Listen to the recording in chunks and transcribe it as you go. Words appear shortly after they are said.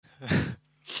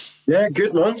Yeah,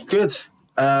 good man, good.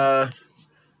 Uh,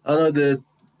 I know the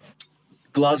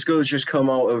Glasgow's just come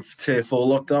out of Tier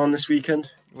 4 lockdown this weekend.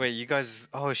 Wait, you guys.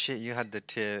 Oh shit, you had the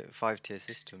tier 5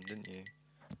 system, didn't you?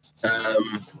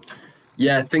 Um,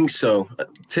 yeah, I think so.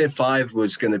 Tier 5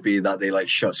 was going to be that they like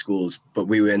shut schools, but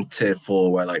we were in Tier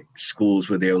 4 where like schools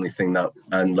were the only thing that,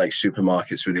 and like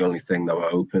supermarkets were the only thing that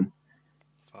were open.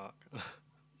 Fuck.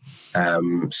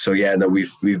 So yeah, no,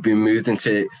 we've been moved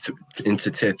into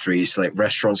Tier 3, so like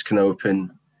restaurants can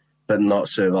open, but not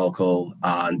serve alcohol,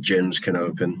 and gyms can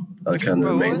open. Are kind of the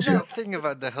Bro, what main was two. that thing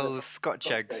about the whole Scotch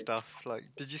egg stuff? Like,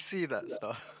 did you see that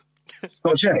stuff?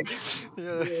 Scotch egg.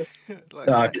 Yeah, like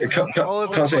No, I can't say I all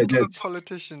did. the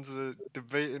politicians were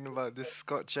debating about this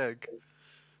Scotch egg,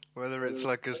 whether it's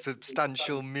like a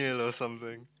substantial meal or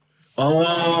something.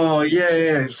 Oh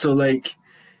yeah. So like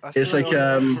I it's saw it like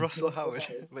on Russell Howard,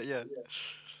 but yeah.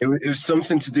 it was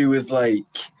something to do with like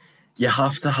you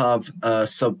have to have a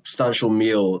substantial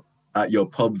meal at your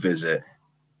pub visit.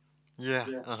 Yeah,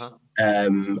 uh-huh.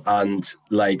 And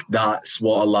like that's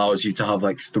what allows you to have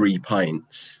like 3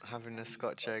 pints. Having a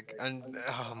Scotch egg. And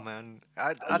oh man,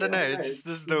 I don't know, it's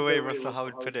just the way Russell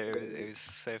Howard put it, it was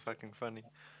so fucking funny.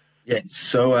 Yeah, it's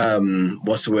so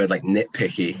what's the word, like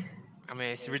nitpicky. I mean,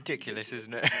 it's ridiculous,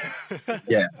 isn't it?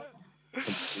 Yeah.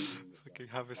 Fucking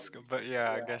have a but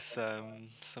yeah, I guess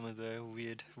some of the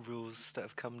weird rules that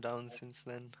have come down since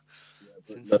then.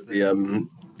 Since But the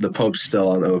the pubs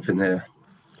still aren't open here,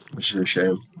 which is a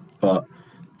shame. But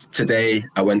today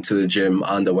I went to the gym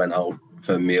and I went out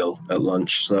for a meal at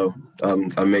lunch, so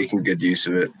I'm making good use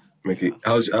of it. yeah.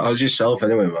 How's yourself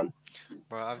anyway, man?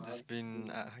 Bro, I've just been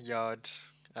at yard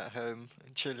at home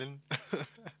chilling.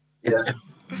 Yeah,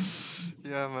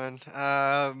 Yeah, man.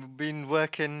 Been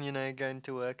working, going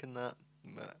to work and that.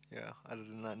 But yeah, other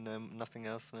than that, no, nothing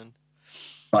else, man.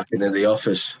 back into the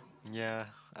office. Yeah,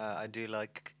 I do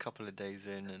like a couple of days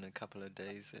in and a couple of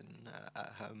days in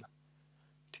at home.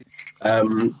 Too.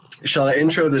 Shall I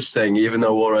intro this thing, even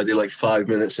though we're already like 5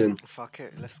 minutes in? Fuck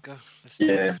it, let's go. Let's do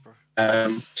Yeah. this, bro.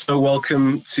 So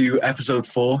welcome to episode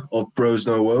 4 of Bros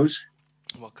No Woes.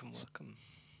 Welcome, welcome.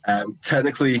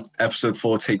 Technically, episode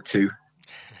 4, take 2.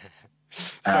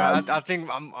 So I think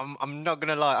I'm not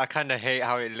gonna lie. I kind of hate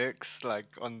how it looks like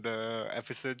on the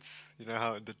episodes. You know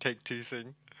how the take two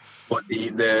thing. What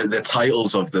the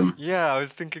titles of them? Yeah, I was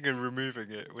thinking of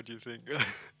removing it. What do you think?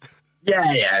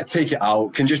 Yeah, take it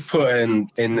out. Can just put in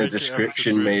Just the make it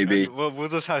description episode 3. maybe. And we'll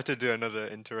just have to do another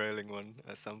interrailing one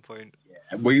at some point.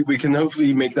 We can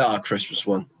hopefully make that our Christmas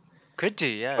one. Could do,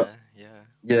 yeah, yeah.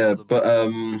 Yeah, but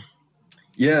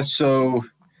yeah. So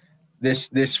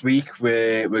this week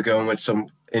we're going with some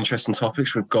interesting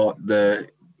topics. We've got the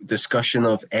discussion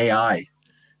of AI.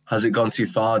 Has it gone too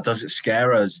far? Does it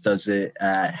scare us? Does it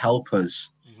help us?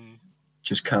 Mm-hmm.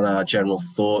 Just kind of our general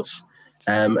thoughts.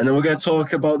 And then we're going to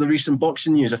talk about the recent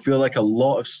boxing news. I feel like a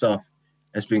lot of stuff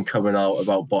has been coming out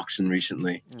about boxing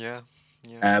recently. Yeah.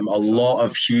 A lot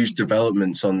of huge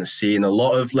developments on the scene, a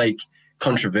lot of like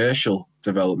controversial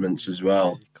developments as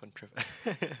well.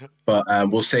 But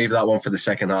we'll save that one for the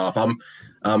second half.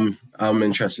 I'm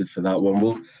interested for that one.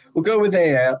 We'll go with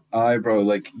AI, bro.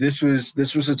 Like this was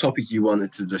a topic you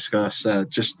wanted to discuss.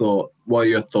 Just thought, what are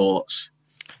your thoughts?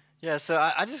 Yeah, so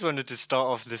I just wanted to start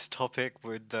off this topic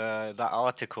with that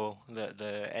article that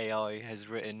the AI has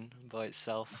written by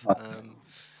itself.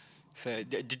 So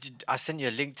I sent you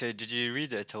a link to it. Did you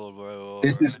read it at all, bro?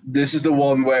 This is the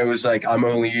one where it was like I'm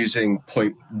only using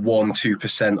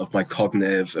 0.12% of my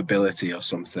cognitive ability or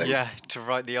something. Yeah, to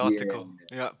write the article.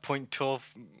 Yeah,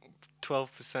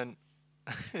 0.12%.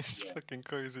 It's fucking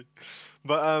crazy.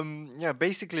 But yeah,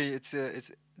 basically it's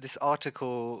this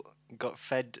article got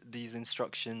fed these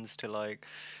instructions to like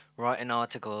write an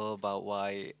article about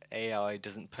why AI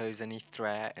doesn't pose any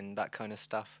threat and that kind of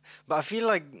stuff. But I feel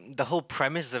like the whole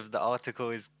premise of the article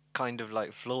is kind of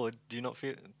like flawed. Do you not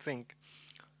think?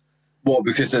 What,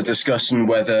 because they're discussing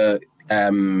whether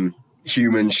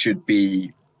humans should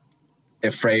be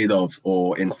afraid of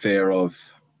or in fear of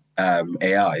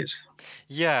AIs?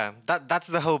 Yeah, that's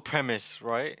the whole premise,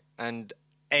 right? And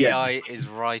AI is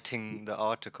writing the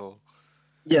article.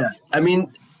 Yeah, I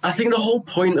mean, I think the whole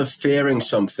point of fearing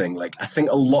something, like, I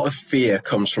think a lot of fear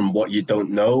comes from what you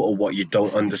don't know or what you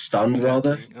don't understand,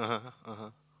 rather.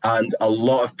 And a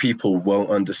lot of people won't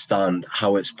understand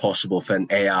how it's possible for an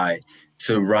AI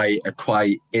to write a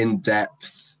quite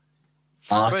in-depth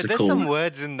article. But there's some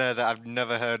words in there that I've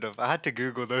never heard of. I had to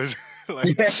Google those.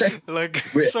 Wait,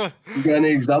 you got any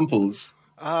examples?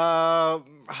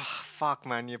 Fuck,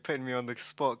 man, you're putting me on the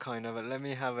spot, kind of. But let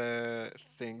me have a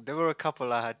think. There were a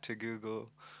couple I had to Google.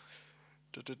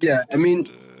 Yeah, I mean,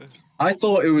 I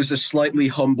thought it was a slightly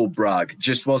humble brag,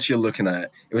 just whilst you're looking at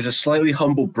it. It was a slightly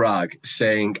humble brag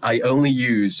saying, I only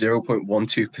use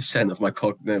 0.12% of my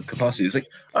cognitive capacity. It's like,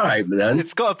 all right, then.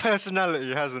 It's got a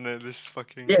personality, hasn't it? This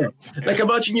fucking. Yeah. Like,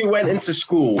 imagine you went into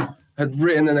school, had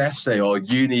written an essay, or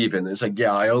uni even. It's like,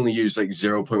 yeah, I only use like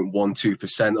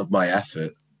 0.12% of my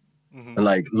effort. Mm-hmm. And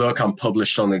like, look, I'm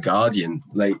published on The Guardian.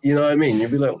 Like, you know what I mean?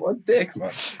 You'd be like, what dick,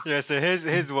 man. Yeah, so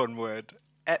here's one word.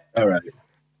 All right.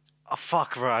 Oh,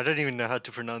 fuck, bro. I don't even know how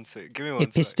to pronounce it. Give me one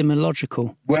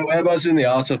Epistemological. Whereabouts in the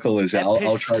article is it? I'll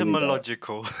try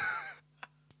Epistemological.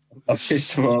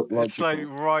 Epistemological. It's like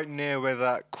right near where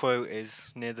that quote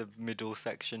is, near the middle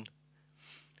section.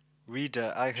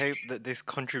 Reader, I hope that this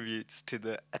contributes to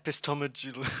the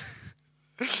epistemological,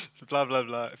 blah blah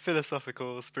blah,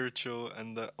 philosophical, spiritual,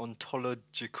 and the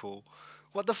ontological.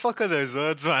 What the fuck are those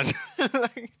words, man?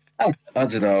 Like... I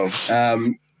don't know.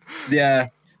 Yeah,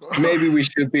 maybe we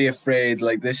should be afraid.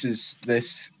 Like this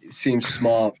seems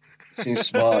smart. Seems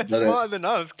smart. Smarter than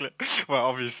us, well,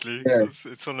 obviously, yeah.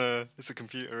 it's a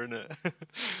computer, isn't it?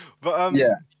 But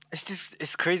yeah,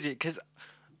 it's crazy because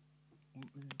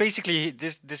basically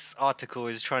this article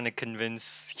is trying to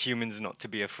convince humans not to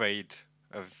be afraid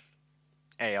of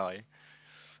AI.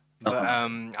 But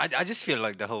I just feel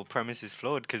like the whole premise is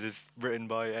flawed because it's written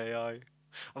by AI.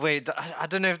 Wait, I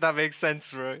don't know if that makes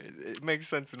sense, bro. It makes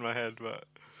sense in my head, but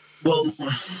well,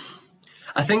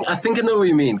 I think I know what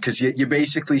you mean because you're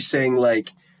basically saying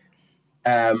like,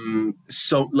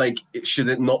 so like, should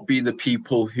it not be the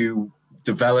people who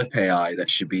develop AI that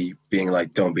should be being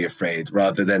like, don't be afraid,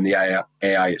 rather than the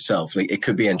AI itself? Like, it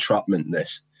could be entrapment.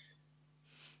 This,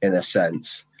 in a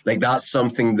sense, like that's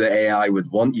something the AI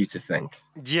would want you to think.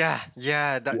 Yeah.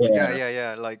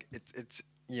 Like it's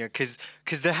yeah, because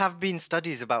there have been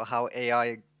studies about how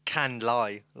AI can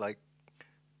lie, like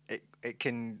it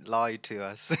can lie to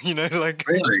us, you know, like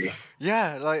really,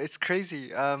 yeah, like it's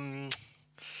crazy. I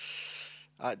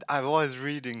was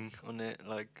reading on it,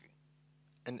 like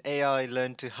an AI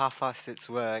learned to half-ass its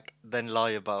work, then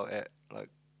lie about it, like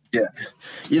yeah,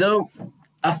 you know,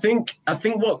 I think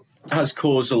what has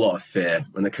caused a lot of fear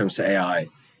when it comes to AI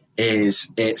is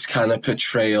its kind of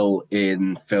portrayal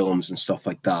in films and stuff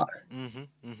like that.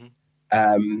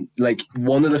 Like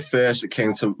one of the first that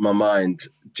came to my mind.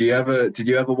 Did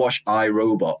you ever watch I,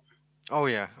 Robot? Oh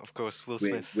yeah, of course, Will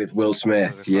Smith. With Will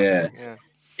Smith, yeah.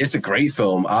 It's a great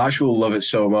film. I actually love it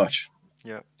so much.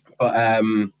 Yeah. But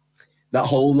that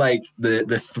whole like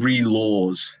the three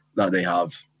laws that they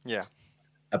have. Yeah.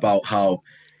 About how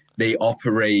they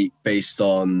operate based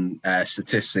on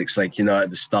statistics. Like, you know, at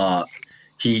the start,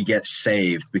 he gets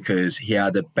saved because he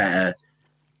had a better,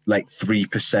 like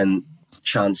 3%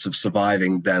 chance of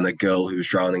surviving than a girl who's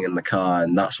drowning in the car,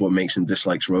 and that's what makes him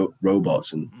dislike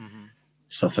robots and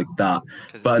stuff like that.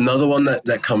 But another one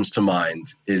that comes to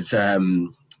mind is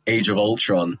Age of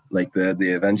Ultron, like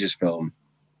the Avengers film.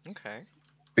 Okay.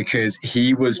 Because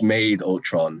he was made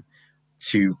Ultron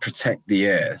to protect the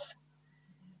Earth.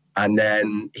 And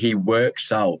then he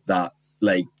works out that,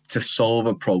 like, to solve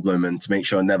a problem and to make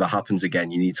sure it never happens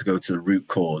again, you need to go to the root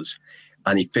cause.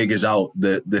 And he figures out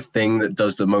that the thing that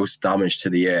does the most damage to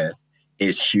the Earth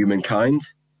is humankind.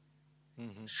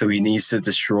 So he needs to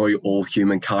destroy all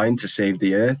humankind to save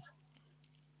the Earth.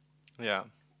 Yeah.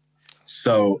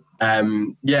 So,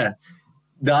 yeah,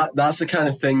 that's the kind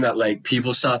of thing that, like,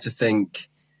 people start to think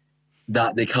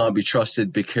that they can't be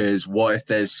trusted because what if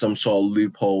there's some sort of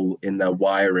loophole in their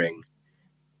wiring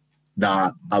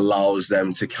that allows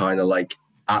them to kind of like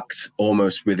act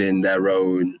almost within their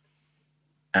own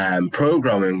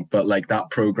programming, but like that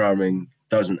programming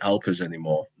doesn't help us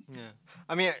anymore. Yeah,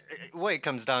 I mean, what it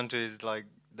comes down to is like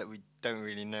that we don't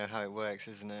really know how it works,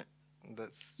 isn't it?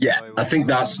 That's I think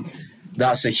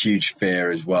that's a huge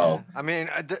fear as well. Yeah. I mean,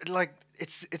 like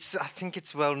it's I think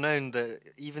it's well known that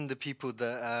even the people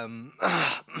that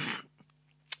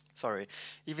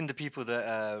even the people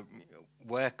that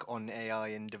work on AI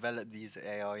and develop these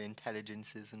AI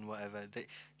intelligences and whatever,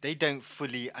 they don't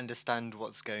fully understand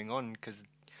what's going on because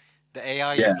the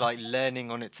AI is like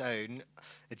learning on its own.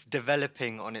 It's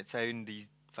developing on its own these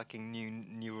fucking new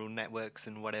neural networks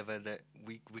and whatever that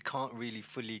we can't really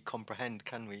fully comprehend,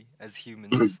 can we, as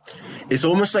humans? It's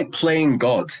almost like playing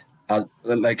God,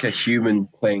 like a human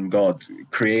playing God,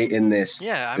 creating this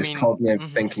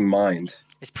cognitive thinking mind.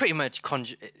 It's pretty much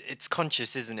it's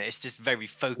conscious, isn't it? It's just very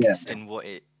focused in what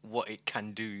it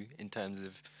can do in terms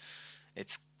of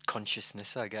its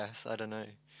consciousness, I guess. I don't know.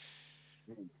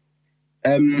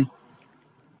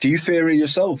 Do you fear it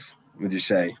yourself, would you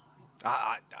say?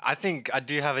 I think I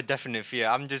do have a definite fear.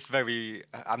 I'm just very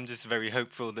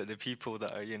hopeful that the people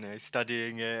that are,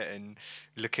 studying it and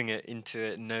looking into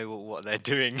it know what they're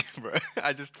doing, bro.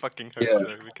 I just fucking hope Yeah.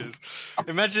 so, because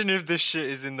imagine if this shit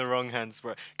is in the wrong hands,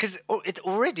 bro. Because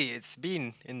it's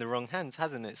been in the wrong hands,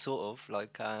 hasn't it? Sort of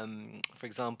like, for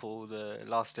example, the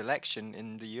last election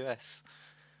in the US,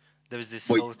 there was this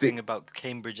Wait, whole thing about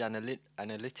Cambridge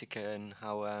Analytica and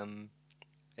how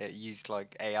it used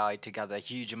like AI to gather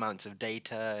huge amounts of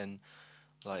data and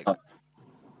like uh,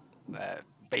 uh,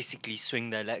 basically swing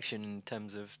the election in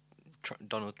terms of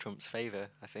Donald Trump's favor.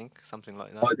 I think something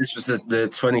like that. this was the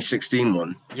 2016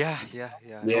 one. Yeah. Or Yeah,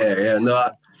 yeah. No,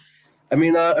 2017. I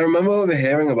mean, I remember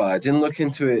overhearing about it. I didn't look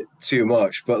into it too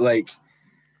much, but like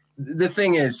the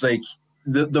thing is, like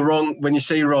the wrong when you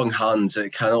say wrong hands,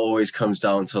 it kind of always comes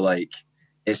down to like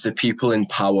it's the people in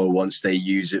power once they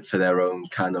use it for their own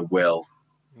kind of will.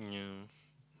 Yeah.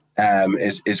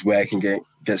 Is where it can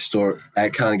get stored.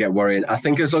 Kind of get worrying. I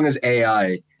think as long as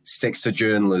AI sticks to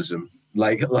journalism,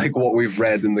 like what we've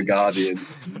read in the Guardian,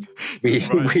 Just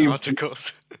writing we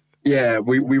articles. yeah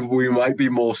we might be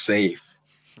more safe.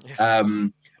 Yeah.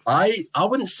 I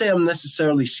wouldn't say I'm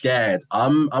necessarily scared.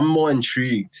 I'm more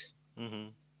intrigued.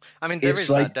 I mean, there It's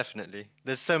is like that definitely.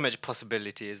 There's so much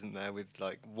possibility, isn't there, with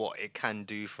like what it can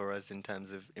do for us in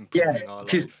terms of yeah, improving our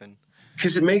life and.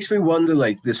 because it makes me wonder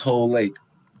like this whole like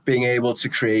being able to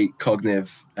create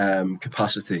cognitive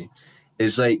capacity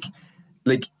is like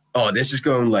oh this is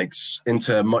going like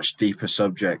into a much deeper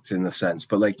subject in a sense,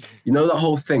 but like you know that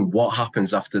whole thing, what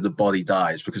happens after the body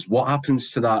dies, because what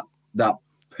happens to that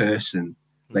person,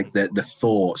 like the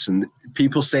thoughts, and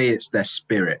people say it's their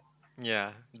spirit,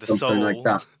 Yeah, the something like soul.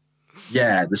 that.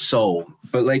 Yeah, the soul.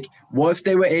 But like what if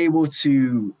they were able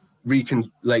to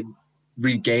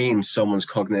regain someone's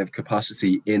cognitive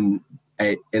capacity in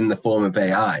the form of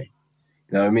AI? You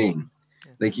know what I mean?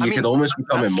 Like I you could mean, almost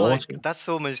become immortal. that's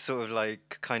almost sort of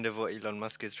like kind of what Elon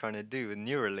Musk is trying to do with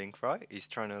Neuralink, right? He's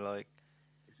trying to like.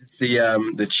 It's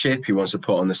the chip he wants to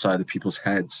put on the side of people's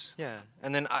heads. Yeah,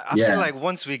 and then I feel Yeah, like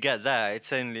once we get there,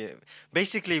 it's only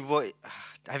basically what.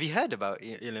 Have you heard about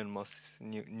Elon Musk's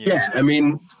yeah. Neuralink? I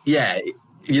mean, yeah.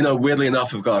 You know, weirdly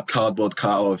enough, I've got a cardboard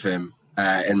cutout of him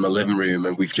in my living room,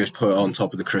 and we've just put it on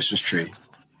top of the Christmas tree.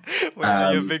 Wait, are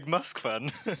you a Um, big Musk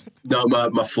fan? no, my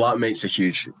flatmate's a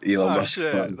huge Elon Oh Musk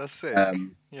shit, fan. that's sick.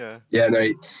 Um, Yeah. yeah, no,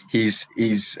 he's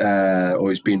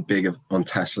always been big on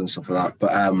Tesla and stuff like that.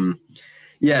 But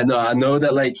yeah, no, I know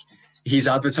that like he's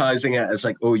advertising it as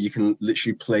like, oh, you can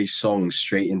literally play songs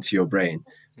straight into your brain.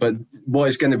 But what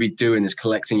it's going to be doing is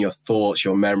collecting your thoughts,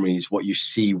 your memories, what you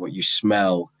see, what you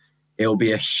smell. It'll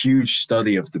be a huge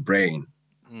study of the brain.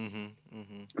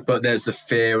 But there's the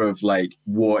fear of like,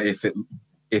 what if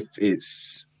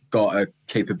it's got a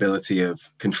capability of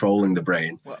controlling the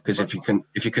brain? Because But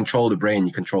if you control the brain,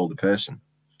 you control the person.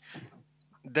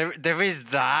 there is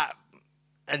that,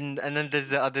 and then there's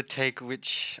the other take,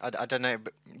 which I don't know,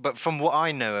 but from what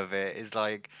I know of it, is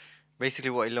like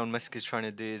basically what Elon Musk is trying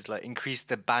to do is like increase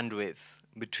the bandwidth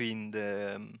between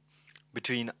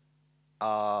between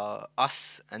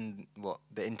us and what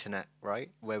the internet, right?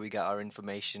 Where we get our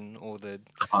information, all the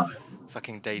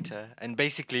fucking data, and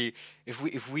basically if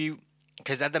we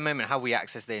because at the moment how we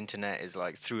access the internet is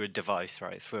like through a device,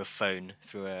 right? Through a phone,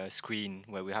 through a screen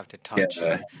where we have to touch Yeah,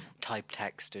 and type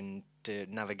text and to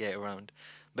navigate around.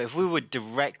 But if we were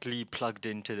directly plugged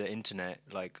into the internet,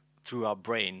 like through our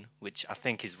brain, which I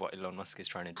think is what Elon Musk is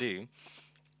trying to do,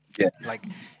 yeah, like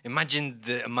imagine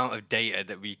the amount of data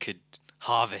that we could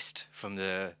harvest from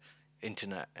the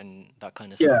internet and that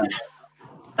kind of yeah. stuff.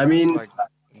 I That's mean, like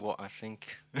what I think.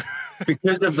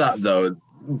 because of that though,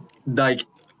 like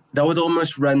that would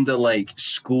almost render like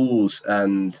schools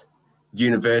and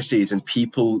universities and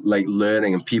people like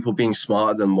learning and people being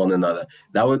smarter than one another,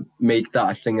 that would make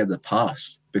that a thing of the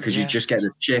past, because you Yeah, just get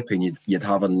the chip and you'd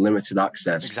have unlimited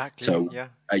access exactly. to Yeah,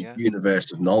 a yeah.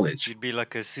 universe of knowledge. You'd be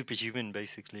like a superhuman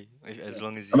basically, as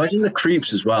long as you Imagine the had creeps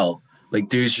access. as well, like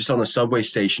dudes just on a subway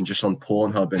station just on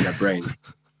Pornhub in their brain,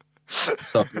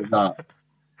 stuff like that.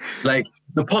 Like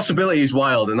the possibility is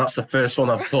wild, and that's the first one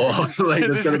I've thought of. Like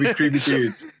there's gonna be creepy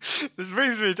dudes. This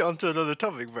brings me onto another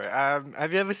topic, bro.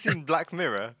 Have you ever seen Black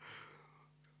Mirror?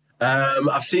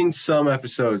 I've seen some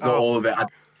episodes, not Oh, all of it.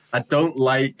 I don't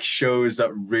like shows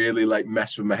that really like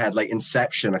mess with my head. Like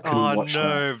Inception, I couldn't oh watch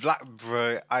that. no, Black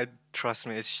bro. I trust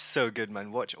me, it's so good,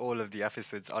 man. Watch all of the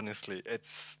episodes. Honestly,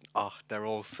 they're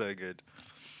all so good.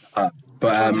 Uh,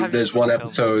 Which ones but have you there's seen? one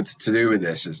Tell me. episode to do with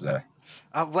this, is there?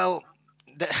 Well,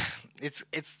 the, it's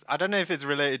I don't know if it's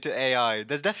related to AI.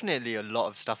 There's definitely a lot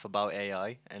of stuff about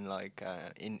AI and like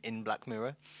in Black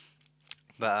Mirror,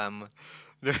 but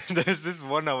There's this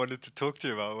one I wanted to talk to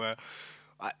you about where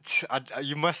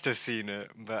you must have seen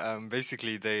it, but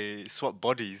basically they swap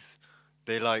bodies.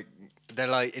 They like they're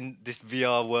like in this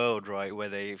VR world, right, where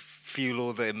they feel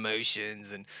all the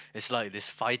emotions, and it's like this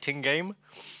fighting game.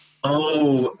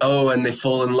 Oh, and they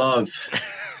fall in love.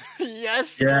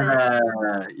 Yes, Yeah,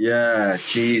 yeah,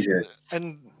 Jesus.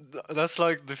 and that's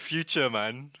like the future,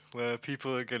 man, where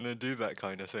people are gonna do that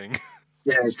kind of thing.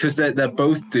 Yeah, it's because they're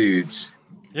both dudes,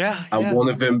 Yeah, and yeah. one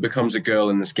of them becomes a girl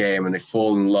in this game, and they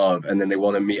fall in love, and then they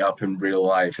want to meet up in real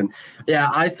life. And yeah,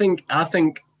 I think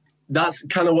that's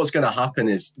kind of what's going to happen.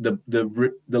 Is the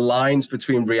lines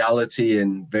between reality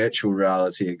and virtual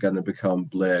reality are going to become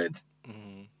blurred.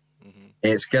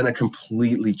 It's going to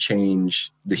completely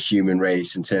change the human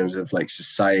race in terms of like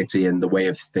society and the way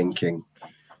of thinking.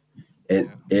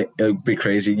 It'll be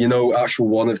crazy. You know, actually,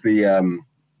 one of the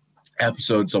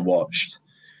episodes I watched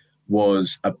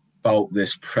was about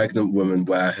this pregnant woman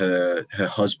where her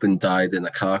husband died in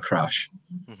a car crash,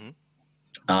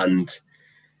 and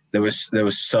there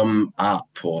was some app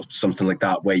or something like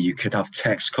that where you could have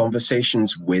text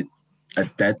conversations with a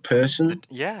dead person.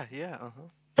 Yeah.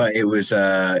 But it was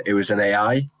an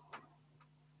AI,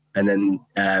 and then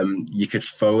you could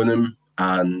phone them,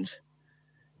 and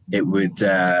it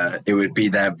would be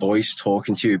their voice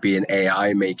talking to you. It'd be an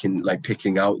AI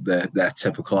picking out their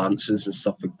typical answers and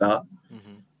stuff like that.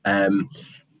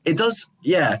 It does,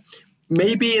 yeah.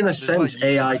 Maybe in a sense, like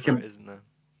AI uses can. for it, isn't there?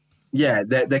 Yeah,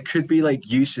 there could be like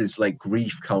uses like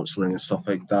grief counseling and stuff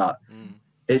like that.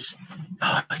 It's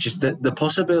just the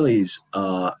possibilities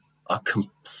are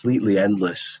completely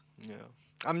endless. Yeah,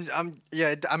 I mean,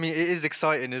 it is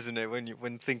exciting, isn't it,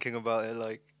 when thinking about it,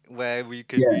 like where we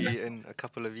could be in a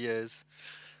couple of years.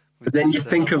 But then you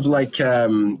think of like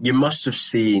you must have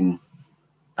seen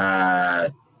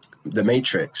The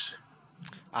Matrix.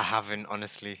 I haven't,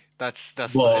 honestly. That's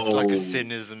it's Whoa. like a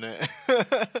sin, isn't it?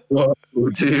 Whoa,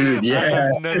 dude, yeah. I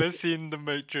have never seen The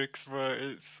Matrix,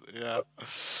 bro. Yeah.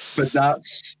 But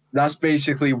that's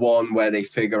basically one where they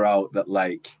figure out that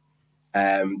like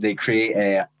they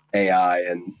create AI,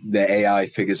 and the AI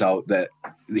figures out that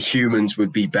the humans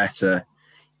would be better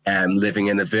living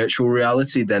in a virtual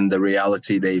reality than the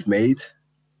reality they've made.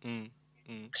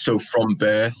 So from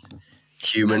birth,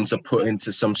 humans are put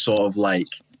into some sort of like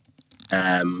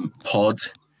pod.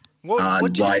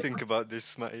 What do you think about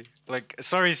this, Matty? Like,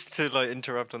 sorry to like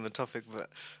interrupt on the topic, but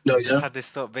no, I just had this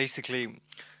thought. Basically,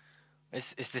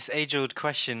 it's this age-old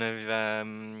question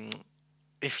of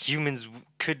if humans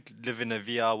could live in a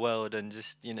VR world, and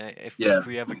just, you know, if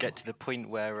we ever get to the point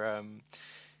where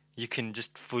you can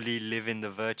just fully live in the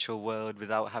virtual world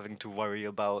without having to worry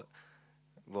about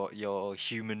what your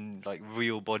human, like,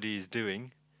 real body is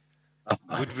doing,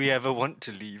 would we ever want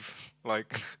to leave?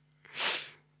 Like,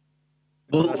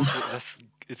 well,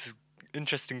 it's an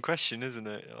interesting question, isn't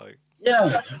it? Like,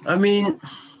 yeah, I mean,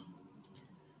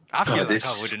 I feel like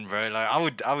I wouldn't, bro.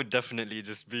 Like, I would definitely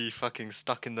just be fucking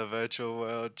stuck in the virtual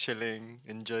world, chilling,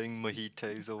 enjoying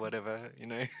mojitos or whatever, you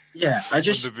know? Yeah, I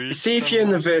just see if you're in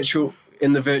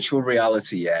the virtual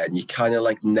reality, yeah, and you kind of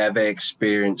like never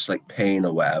experience like pain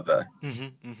or whatever.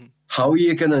 How are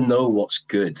you gonna know what's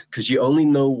good? Because you only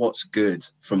know what's good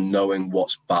from knowing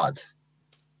what's bad.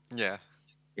 Yeah.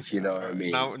 If you know what I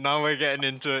mean. Now we're getting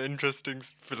into an interesting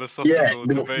philosophical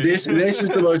debate. This is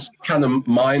the most kind of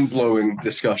mind-blowing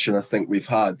discussion I think we've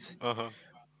had.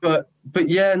 But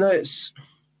yeah, no,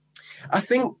 I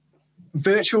think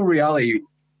virtual reality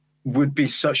would be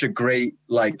such a great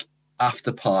like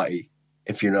after party,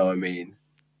 if you know what I mean.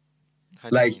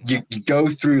 Like you go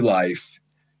through life,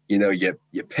 you know, you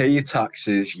pay your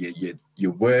taxes,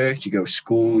 you work, you go to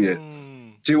school, you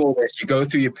do all this, you go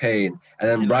through your pain, and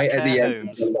then right at the end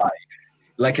of your life,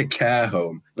 like a care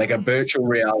home, like a virtual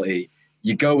reality,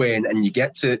 you go in and you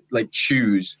get to like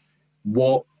choose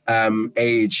what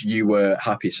age you were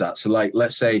happiest at. So like,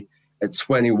 let's say at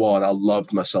 21, I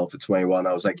loved myself at 21.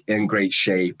 I was like in great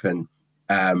shape and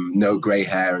no gray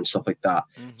hair and stuff like that.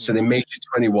 So they make you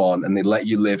 21 and they let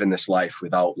you live in this life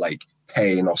without like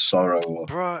pain or sorrow.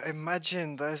 Bro,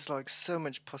 imagine there's like so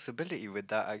much possibility with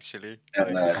that, actually.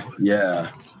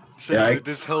 Yeah. So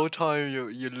this whole time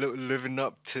you're living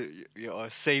up to, you're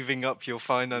saving up your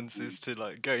finances to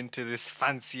like go into this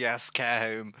fancy ass care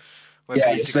home where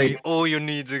basically all your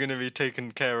needs are going to be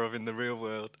taken care of in the real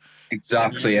world.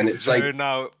 Exactly, and it's like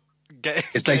get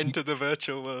into the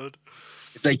virtual world.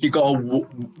 It's like you got to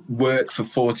work for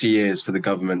 40 years for the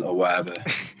government or whatever.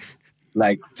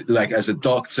 like as a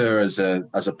doctor, as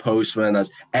a postman,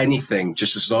 as anything,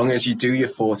 just as long as you do your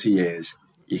 40 years,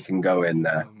 you can go in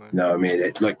there. You know what I mean?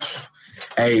 It like,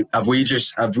 hey, have we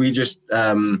just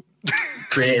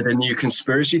created a new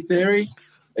conspiracy theory,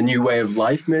 a new way of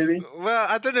life, maybe. Well,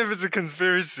 I don't know if it's a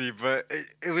conspiracy, but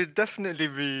it would definitely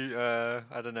be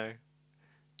I don't know,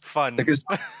 fun. Because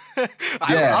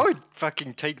I would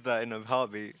fucking take that in a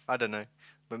heartbeat. I don't know,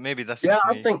 but maybe that's yeah, just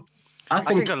I me.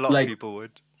 think a lot of people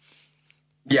would.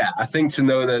 Yeah, I think to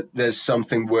know that there's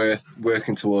something worth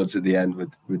working towards at the end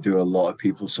would do a lot of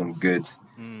people some good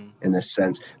in this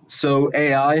sense. So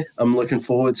AI, I'm looking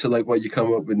forward to like what you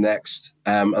come up with next.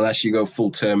 Unless you go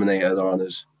full Terminator on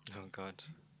us. Oh God,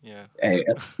 yeah. Hey,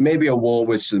 maybe a war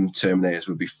with some Terminators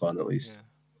would be fun at least.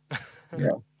 Yeah.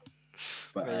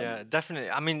 But yeah, definitely.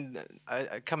 I mean,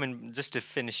 I coming just to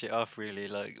finish it off. Really,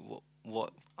 like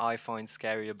what I find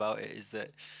scary about it is that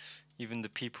even the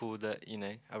people that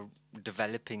are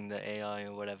developing the AI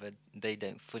or whatever, they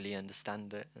don't fully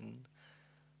understand it, and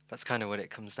that's kind of what it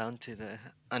comes down to, the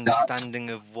understanding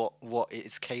of what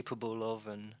it's capable of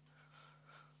and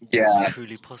what's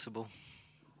truly possible.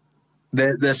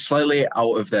 They're slightly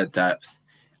out of their depth.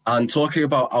 And talking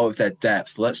about out of their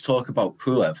depth, let's talk about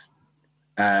Pulev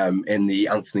in the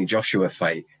Anthony Joshua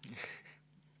fight.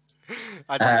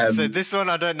 So this one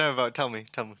I don't know about. Tell me.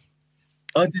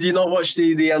 Oh, did you not watch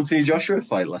the Anthony Joshua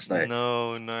fight last night?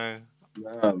 No.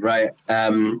 Oh, right.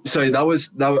 So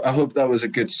that. I hope that was a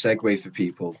good segue for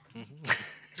people.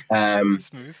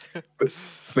 Smooth.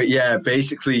 but yeah,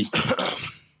 basically,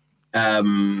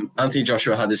 Anthony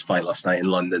Joshua had his fight last night in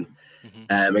London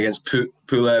against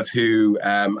Pulev, who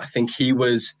I think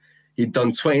he'd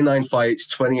done 29 fights,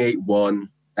 28 won,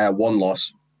 1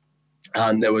 loss,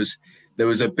 and there was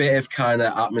a bit of kind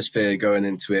of atmosphere going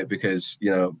into it because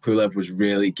Pulev was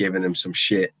really giving him some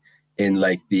shit in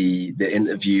like the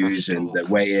interviews and the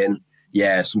weigh-in.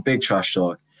 Yeah, some big trash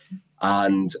talk.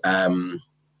 And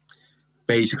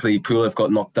basically Pulev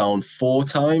got knocked down 4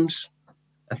 times,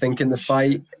 I think, in the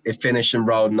fight. It finished in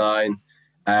round 9.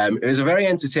 It was a very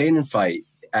entertaining fight.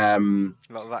 A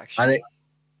lot of action. And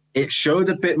it showed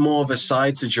a bit more of a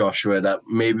side to Joshua that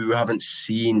maybe we haven't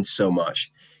seen so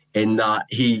much, in that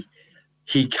he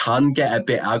can get a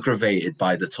bit aggravated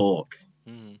by the talk.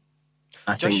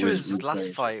 Joshua's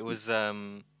last fight was a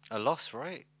loss,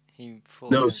 right?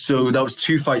 No, so that was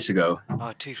 2 fights ago.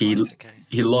 Oh, 2 fights, okay.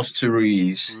 He lost to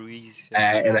Ruiz,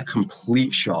 in a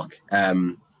complete shock.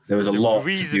 There was a lot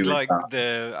Ruiz to do is like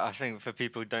that. I think for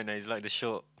people who don't know, he's like the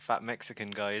short, fat Mexican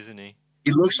guy, isn't he?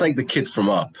 He looks like the kid from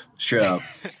Up, straight up.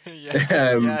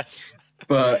 Yes.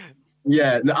 But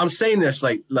yeah, no, I'm saying this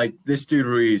like this dude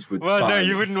Ruiz would. Well, no,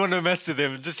 you wouldn't want to mess with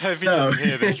him. Just hope he doesn't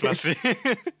hear this, Matthew.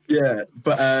 Yeah,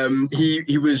 but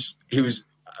he was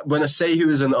when I say he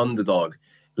was an underdog,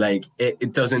 like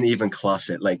it doesn't even class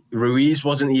it. Like Ruiz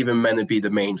wasn't even meant to be the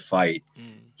main fight.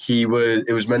 It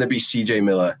was meant to be CJ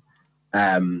Miller,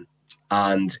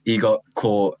 and he got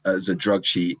caught as a drug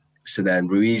cheat. So then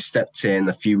Ruiz stepped in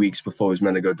a few weeks before he was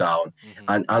meant to go down,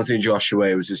 and Anthony Joshua,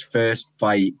 it was his first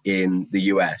fight in the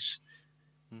US.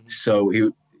 So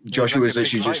Joshua was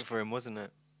literally just for him, wasn't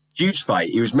it? Huge fight.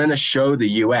 He was meant to show the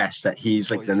US that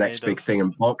he's like the next big thing in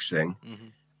boxing.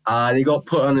 And he got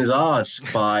put on his ass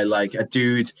by like a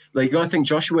dude. Like, you gotta think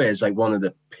Joshua is like one of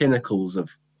the pinnacles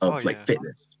of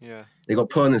fitness. Yeah. They got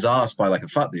put on his ass by like a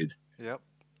fat dude. Yep.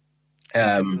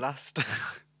 Last.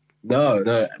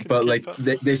 No, but like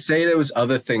they say there was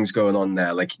other things going on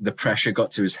there. Like the pressure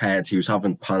got to his head. He was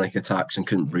having panic attacks and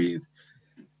couldn't breathe.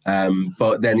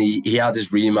 But then he had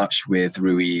his rematch with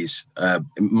Ruiz. It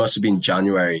must have been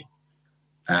January.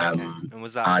 And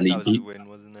was that was the win,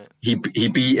 wasn't it? He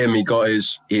beat him. He got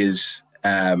his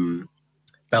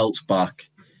belts back,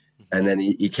 and then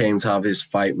he came to have his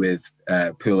fight with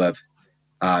Pulev,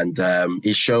 and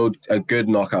he showed a good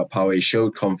knockout power. He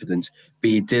showed confidence, but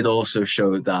he did also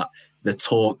show that the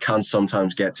talk can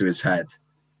sometimes get to his head.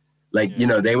 Like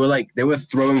they were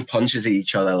throwing punches at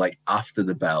each other like after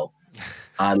the bell,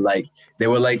 and like they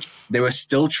were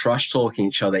still trash talking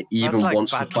each other even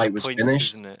once the fight was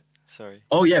finished. Isn't it? Sorry.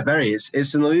 Oh yeah, very.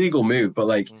 It's an illegal move, but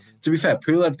like to be fair,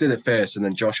 Pulev did it first, and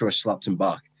then Joshua slapped him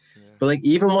back. Yeah. But like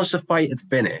even once the fight had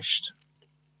finished,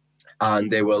 and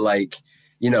they were like,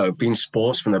 being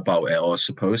sportsmen about it, or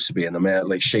supposed to be, and they might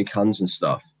like shake hands and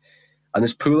stuff. And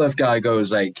this Pulev guy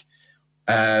goes like,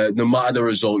 no matter the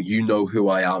result, you know who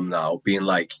I am now. Being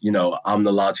like, I'm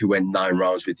the lad who went 9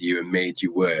 rounds with you and made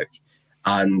you work.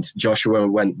 And Joshua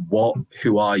went, what?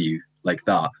 Who are you? Like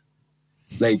that.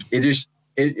 Like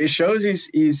it shows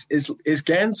he's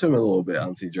getting to him a little bit,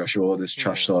 Anthony Joshua, all this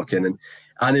trash talking,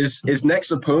 and his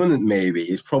next opponent maybe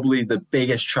is probably the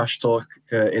biggest trash talker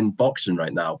in boxing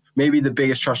right now. Maybe the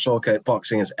biggest trash talker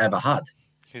boxing has ever had.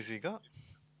 Who's he got?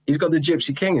 He's got the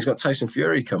Gypsy King. He's got Tyson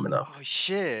Fury coming up. Oh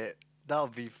shit, that'll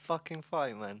be fucking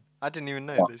fine, man. I didn't even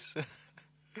know this.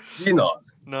 Do you not?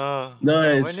 No, No, no.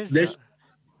 When it's is that?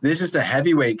 this is the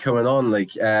heavyweight coming on.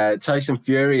 Like Tyson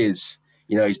Fury is,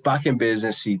 he's back in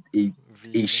business. He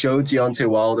Vegan. showed Deontay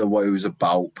Wilder what he was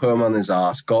about, put him on his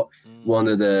ass, got one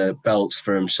of the belts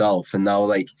for himself, and now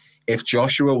like if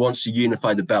Joshua wants to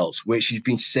unify the belts, which he's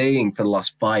been saying for the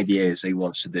last 5 years he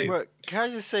wants to do. Bro, can I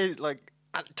just say, like,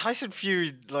 Tyson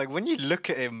Fury, like, when you look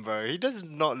at him, bro, he does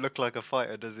not look like a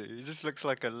fighter, does he? He just looks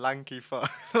like a lanky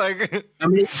fuck. Like, I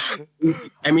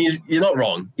mean, you're not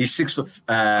wrong. He's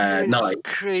 6'9". it's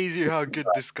crazy how good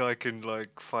this guy can,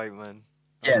 like, fight, man.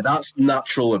 Yeah, that's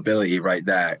natural ability right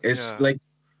there. It's like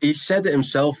he said it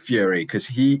himself, Fury, because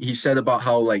he said about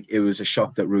how like it was a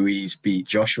shock that Ruiz beat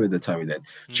Joshua the time he did.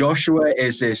 Joshua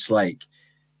is this like,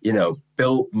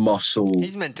 built muscle.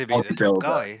 He's meant to be the top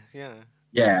guy. Yeah.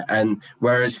 Yeah, and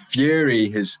whereas Fury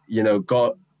has,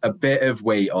 got a bit of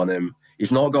weight on him.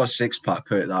 He's not got a six-pack,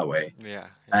 put it that way. Yeah.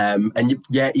 And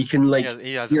he can like,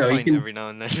 he has a point every now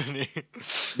and then, doesn't he?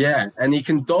 Yeah, and he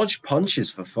can dodge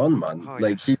punches for fun, man.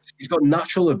 He's got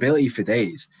natural ability for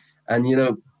days, and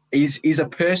he's a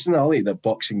personality that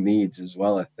boxing needs as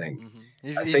well. I think.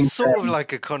 He's sort of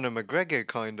like a Conor McGregor,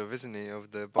 kind of, isn't he?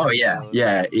 Of the boxing world.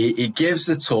 Yeah. He gives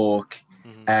the talk.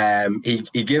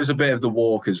 He gives a bit of the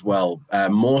walk as well,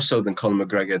 more so than Conor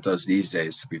McGregor does these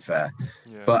days, to be fair.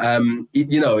 Yeah. But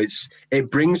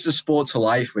it brings the sport to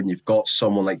life when you've got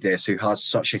someone like this who has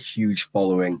such a huge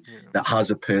following, that has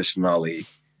a personality.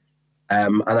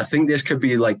 And I think this could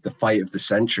be like the fight of the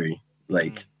century,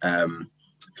 like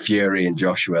Fury and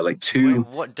Joshua, like two.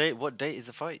 Wait, what date is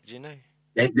the fight? Do you know?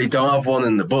 They don't have one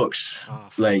in the books.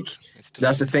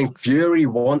 That's the thing. Fury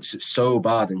wants it so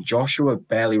bad, and Joshua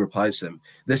barely replies to him.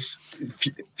 This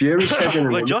Fury said,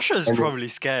 "Well, Joshua's probably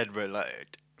scared, bro.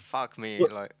 Like, fuck me,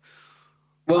 like."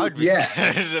 Well, I'd be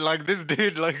scared. Like this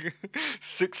dude, like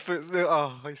 6 foot.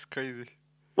 Oh, he's crazy.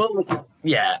 Well,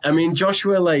 yeah. I mean,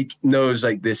 Joshua like knows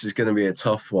like this is going to be a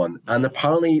tough one, and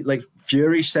apparently, like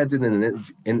Fury said in an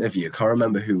interview, I can't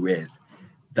remember who with,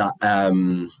 that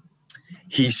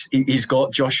he's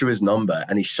got Joshua's number,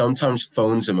 and he sometimes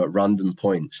phones him at random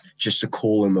points just to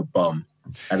call him a bum,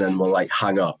 and then we'll like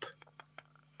hang up.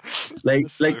 Like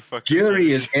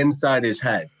Fury is inside his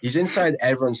head. He's inside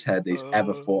everyone's head he's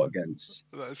ever fought against.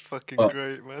 That's fucking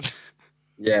great, man.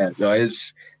 Yeah,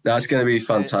 that's going to be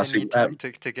fantastic. Any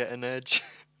tactic to get an edge.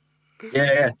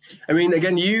 Yeah. I mean,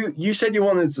 again, you said you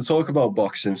wanted to talk about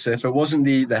boxing, so if it wasn't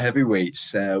the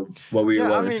heavyweights, what we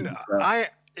wanted to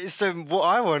So what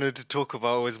I wanted to talk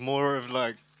about was more of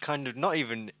like kind of not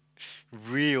even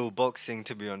real boxing,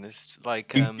 to be honest, like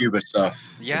YouTuber stuff.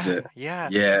 Yeah.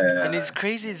 And it's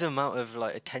crazy the amount of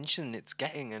like attention it's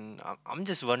getting, and I'm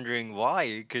just wondering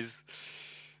why. Because,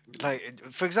 like,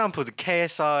 for example, the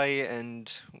KSI and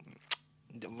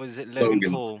was it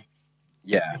Logan Paul?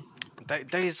 Yeah.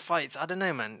 Those fights, I don't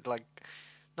know, man. Like,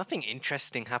 nothing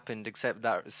interesting happened except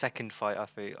that second fight. I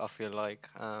feel like.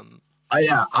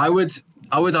 Yeah, I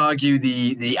would argue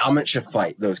the amateur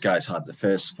fight those guys had, the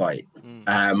first fight,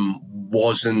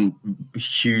 wasn't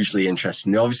hugely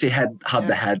interesting. They obviously had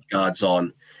the head guards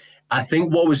on. I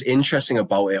think what was interesting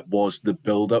about it was the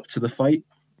build up to the fight.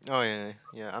 Oh yeah.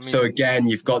 I mean, so again,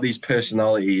 you've got these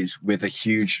personalities with a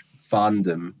huge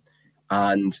fandom,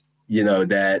 and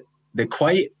they're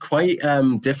quite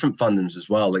different fandoms as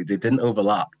well. Like they didn't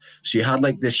overlap. So you had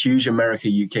like this huge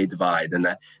America-UK divide, and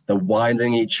they're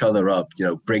winding each other up,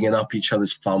 bringing up each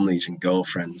other's families and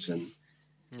girlfriends, and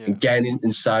getting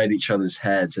inside each other's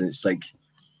heads. And it's like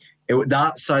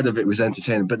that side of it was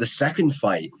entertaining. But the second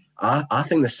fight, I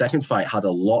think the second fight had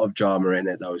a lot of drama in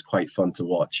it that was quite fun to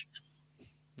watch.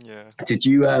 Yeah. Did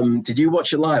you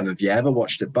watch it live? Have you ever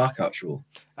watched it back, actual?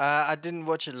 I didn't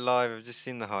watch it live. I've just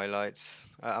seen the highlights.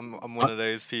 I'm one of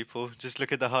those people. Just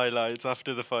look at the highlights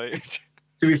after the fight.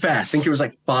 To be fair, I think it was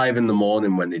like 5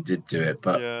 a.m. when they did do it,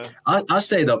 but I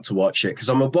stayed up to watch it because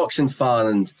I'm a boxing fan,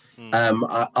 and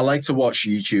I like to watch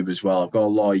YouTube as well. I've got a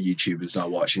lot of YouTubers I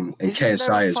watch, and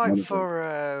KSI is one of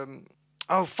them.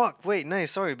 Oh fuck! Wait, no,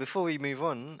 sorry. Before we move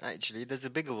on, actually, there's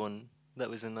a bigger one that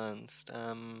was announced.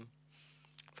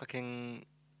 Fucking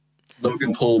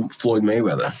Logan Paul, Floyd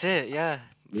Mayweather. That's it. Yeah.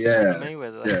 Yeah. Money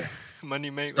Mayweather. Yeah. Money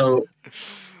Mayweather. So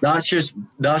that's just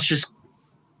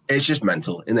it's just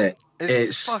mental, isn't it?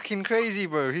 It's fucking crazy,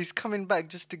 bro. He's coming back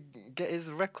just to get his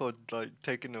record like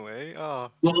taken away. Oh.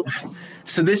 Well,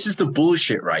 so this is the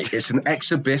bullshit, right? It's an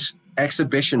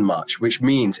exhibition match, which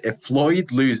means if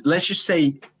Floyd loses, let's just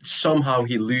say somehow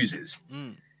he loses,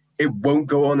 it won't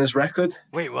go on his record.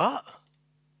 Wait, what?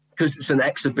 Because it's an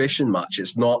exhibition match.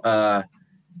 It's not a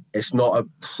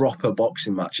proper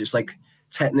boxing match. It's like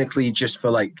technically just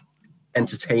for like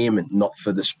entertainment, not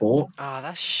for the sport. Ah,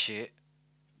 that's shit.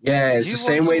 Yeah, it's Who the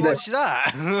same wants to way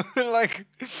that watch that? Like,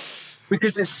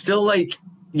 because it's still like,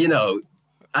 you know,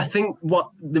 I think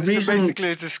what the so reason. basically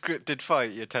it's a scripted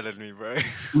fight. You're telling me, bro?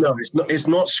 No, it's not. It's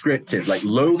not scripted. Like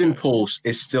Logan Paul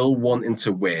is still wanting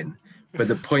to win, but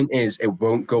the point is, it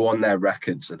won't go on their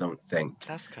records. I don't think.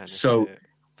 That's kind of So shit.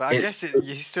 But I it's guess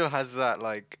he still has that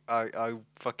like I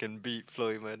fucking beat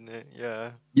Floyd, man.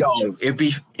 Yeah. yo. It'd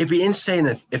be insane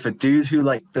if a dude who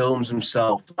like films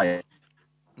himself like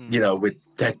Mm. with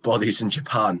dead bodies in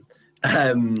Japan,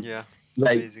 Yeah.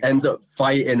 like Basically. ends up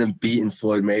fighting and beating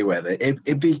Floyd Mayweather.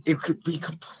 It could be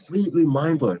completely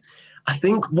mind blowing. I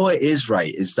think what it is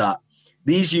right is that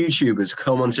these YouTubers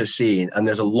come onto the scene and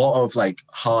there's a lot of like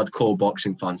hardcore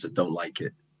boxing fans that don't like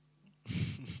it.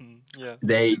 Yeah.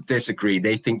 They disagree.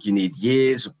 They think you need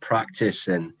years of practice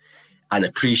and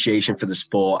appreciation for the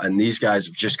sport. And these guys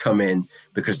have just come in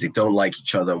because they don't like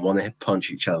each other and want to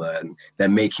punch each other, and they're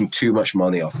making too much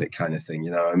money off it, kind of thing.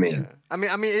 You know what I mean? Yeah. I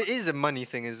mean, it is a money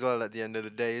thing as well. At the end of the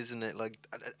day, isn't it? Like,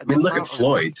 I mean, look at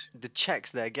Floyd. The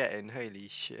checks they're getting. Holy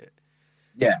shit.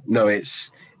 Yeah, no,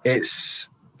 it's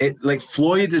like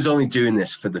Floyd is only doing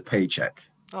this for the paycheck.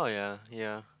 Oh yeah,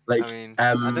 yeah. Like, I mean,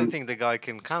 I don't think the guy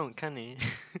can count, can he?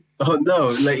 oh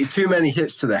no, like too many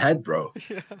hits to the head, bro.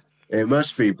 Yeah. It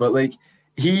must be, but like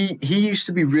he used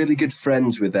to be really good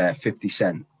friends with 50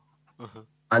 Cent. Uh-huh.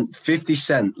 And 50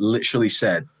 Cent literally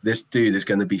said, this dude is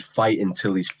going to be fighting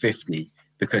till he's 50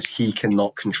 because he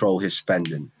cannot control his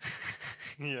spending.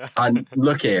 Yeah. And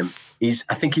look at him.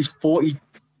 I think he's 40,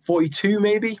 42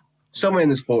 maybe, somewhere in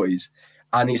his 40s.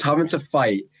 And he's having to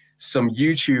fight some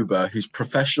YouTuber whose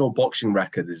professional boxing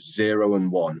record is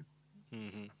 0-1. Mm-hmm.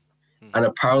 Mm-hmm. And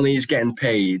apparently he's getting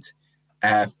paid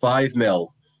 $5 million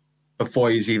before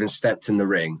he's even stepped in the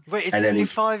ring. Wait, it's and only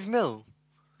 $5 million?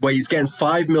 Well, he's getting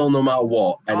 $5 million no matter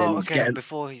what, and then he's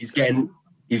getting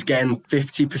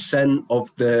 50%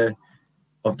 of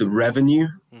the revenue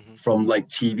from like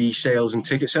TV sales and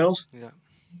ticket sales. Yeah.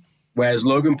 Whereas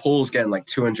Logan Paul's getting like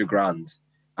 200 grand,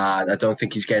 and I don't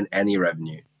think he's getting any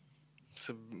revenue.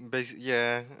 So basically,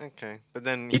 yeah, okay, but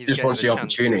then he he's just wants the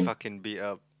opportunity. To fucking beat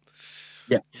up.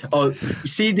 Yeah. Oh, you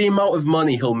see the amount of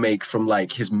money he'll make from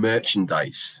like his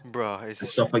merchandise, bro, and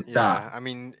stuff like that. I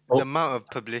mean, the amount of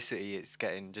publicity it's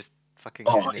getting, just fucking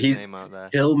getting his name out there.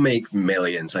 He'll make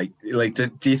millions. Like,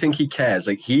 do you think he cares?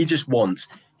 Like, he just wants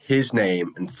his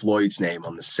name and Floyd's name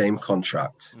on the same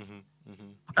contract, and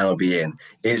I'll be in.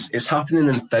 It's happening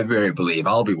in February, I believe.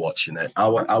 I'll be watching it. I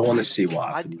want to see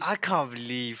what happens. I can't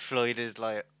believe Floyd is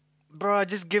like, bro,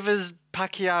 just give us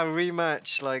Pacquiao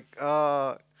rematch. Like,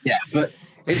 yeah, but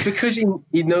it's because he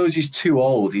knows he's too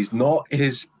old. He's not in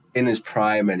his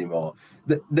prime anymore.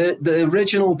 The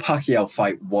original Pacquiao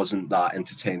fight wasn't that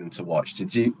entertaining to watch.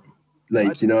 Did you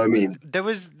you know what I mean?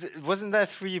 Wasn't there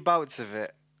 3 bouts of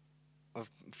it, of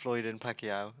Floyd and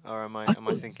Pacquiao, or am I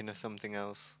thinking of something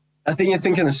else? I think you're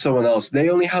thinking of someone else. They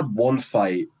only had one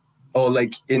fight, or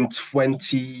like in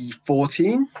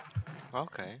 2014.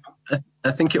 Okay.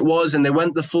 I think it was, and they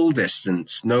went the full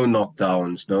distance, no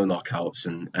knockdowns, no knockouts,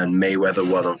 and Mayweather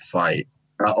won on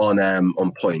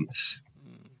points.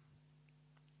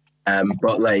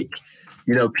 But like,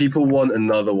 people want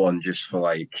another one just for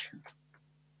like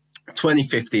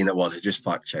 2015. It was. I just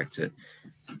fact checked it.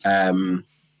 Yeah,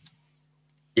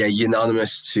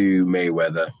 unanimous to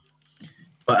Mayweather.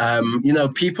 But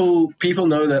people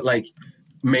know that like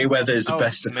Mayweather is the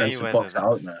best defensive boxer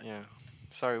out there. Yeah.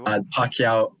 Sorry. What? And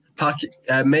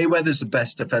Mayweather's the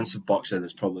best defensive boxer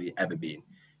there's probably ever been,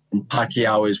 and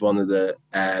Pacquiao is one of the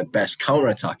best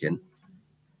counterattacking.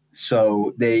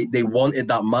 So they wanted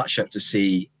that matchup to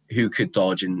see who could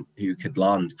dodge and who could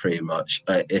land, pretty much.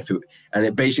 And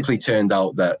it basically turned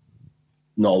out that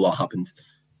not a lot happened.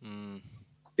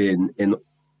 In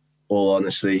all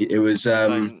honesty, it was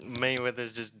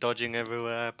Mayweather's just dodging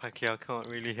everywhere. Pacquiao can't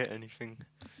really hit anything.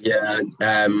 Yeah,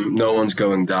 no one's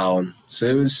going down. So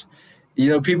it was,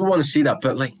 people want to see that,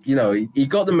 but like, he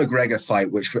got the McGregor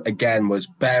fight, which again was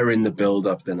better in the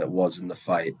build-up than it was in the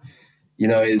fight.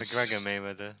 McGregor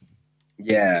Mayweather.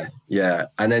 Yeah,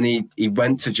 and then he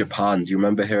went to Japan. Do you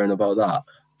remember hearing about that?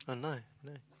 Oh no.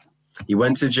 He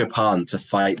went to Japan to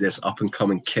fight this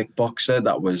up-and-coming kickboxer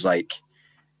that was like,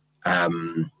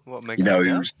 what,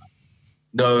 McGregor?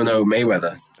 No,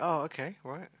 Mayweather. Oh, okay,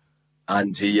 right.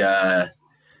 And he,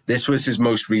 this was his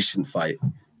most recent fight.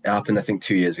 It happened, I think,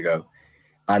 2 years ago.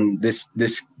 And this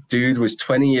dude was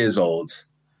 20 years old.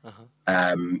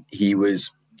 Uh-huh. He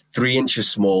was 3 inches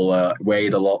smaller,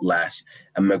 weighed a lot less,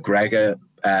 and McGregor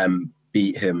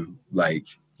beat him like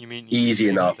easy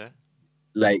enough.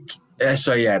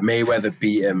 Mayweather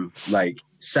beat him like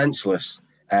senseless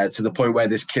to the point where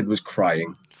this kid was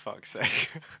crying. fuck's sake.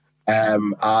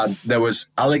 And there was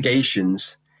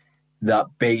allegations that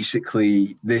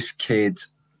basically this kid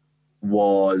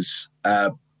was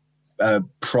a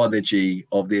prodigy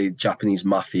of the Japanese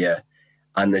mafia,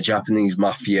 and the Japanese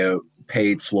mafia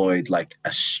paid Floyd like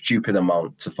a stupid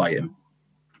amount to fight him.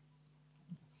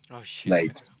 Oh shit.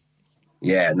 Like,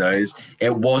 yeah, no,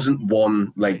 it wasn't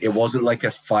one, like, it wasn't like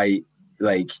a fight,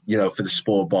 like, you know, for the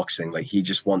sport of boxing. Like, he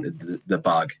just wanted the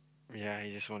bag. Yeah,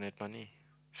 he just wanted money.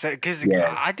 So, because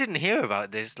Yeah. I didn't hear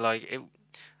about this, like,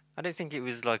 I don't think it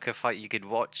was like a fight you could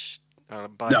watch or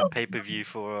buy No. a pay-per-view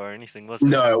for or anything, was it?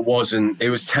 No, it wasn't. It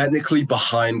was technically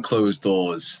behind closed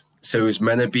doors. So it was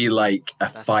meant to be like a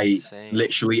That's fight insane.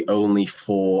 literally only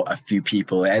for a few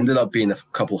people. It ended up being a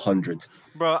couple hundred.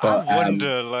 Bro, But, I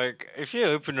wonder, like, if you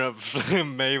open up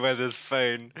Mayweather's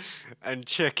phone and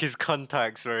check his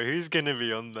contacts, bro, who's gonna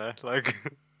be on there? Like,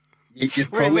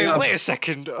 you'd probably have... wait a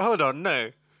second. Hold on,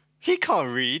 no. He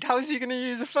can't read. How is he gonna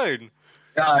use a phone?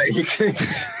 He could,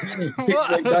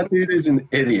 like, that dude is an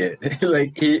idiot.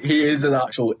 Like, he is an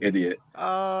actual idiot.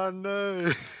 Oh,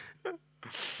 no.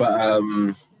 But,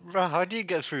 Bro, how do you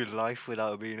get through life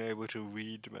without being able to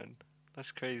read, man?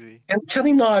 That's crazy. and can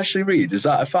he not actually read? Is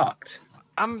that a fact?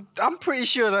 I'm pretty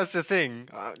sure that's the thing.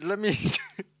 Let me...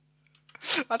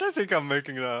 I don't think I'm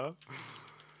making that up.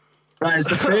 That is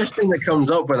the first thing that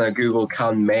comes up when I Google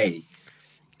Can May.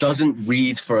 Doesn't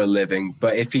read for a living,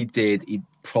 but if he did, he'd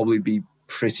probably be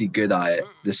pretty good at it.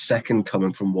 The second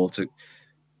coming from Walter.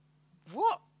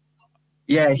 What?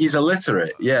 Yeah, he's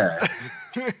illiterate. Yeah.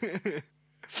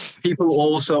 People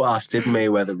also asked, did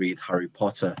Mayweather read Harry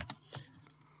Potter?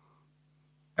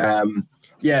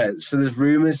 Yeah, so there's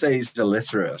rumors that he's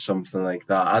illiterate or something like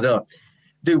that. I don't.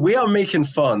 Dude, we are making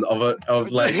fun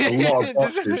of like a lot of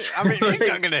boxers. I mean, he's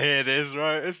not gonna hear this,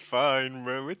 right? It's fine,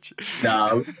 bro.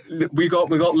 Nah, we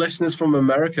got listeners from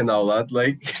America now, lad.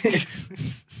 Like,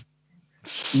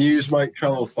 news might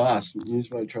travel fast. Bro,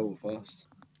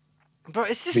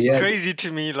 it's just crazy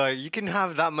to me. Like, you can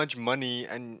have that much money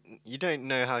and you don't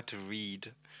know how to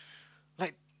read.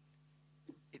 Like,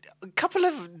 a couple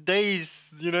of days,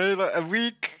 you know, like a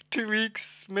week, 2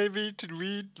 weeks, maybe to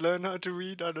learn how to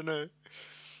read. I don't know.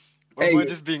 Or am I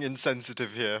just being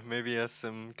insensitive here? Maybe he has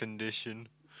some condition.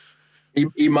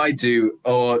 He might do.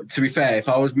 Or, to be fair, if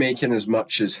I was making as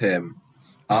much as him,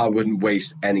 I wouldn't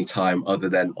waste any time other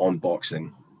than on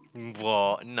boxing.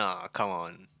 What? Nah, come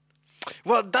on.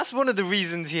 Well, that's one of the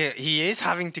reasons he is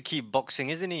having to keep boxing,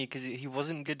 isn't he? Because he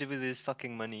wasn't good with his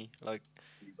fucking money. Like,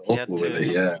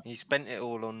 he spent it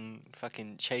all on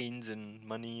fucking chains and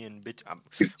money and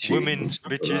women,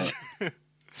 bitches.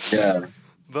 Yeah.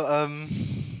 But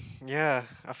yeah,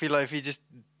 I feel like if he just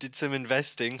did some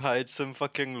investing, hired some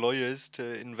fucking lawyers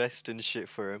to invest in shit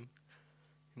for him,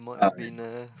 he might have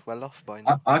been well off by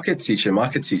now. I could teach him.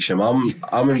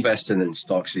 I'm investing in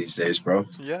stocks these days, bro.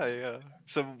 Yeah.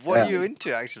 So what are you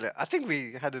into, actually? I think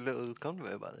we had a little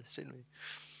convo about this, didn't we?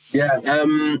 Yeah.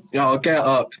 I'll get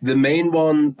up. The main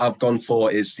one I've gone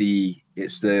for is the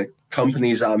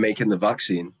companies that are making the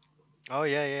vaccine. Oh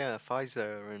yeah,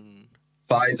 Pfizer,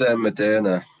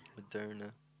 Moderna.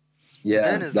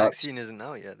 Yeah, Moderna's vaccine isn't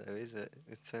out yet, though, is it?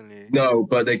 It's only... No,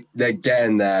 but they're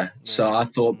getting there. So I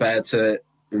thought better to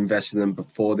invest in them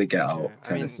before they get out,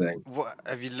 kind of thing. What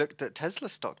have you looked at Tesla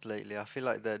stock lately? I feel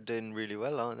like they're doing really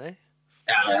well, aren't they?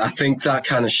 I think that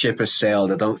kind of ship has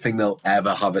sailed. I don't think they'll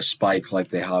ever have a spike like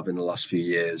they have in the last few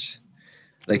years.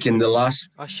 Like in the last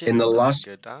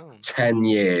 10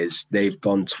 years, they've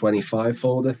gone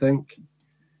 25-fold, I think.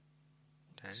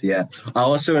 Damn. So yeah, I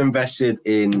also invested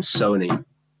in Sony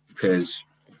because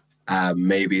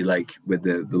maybe like with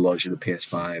the launch of the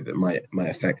PS5, it might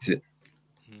affect it.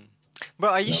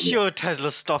 But are you sure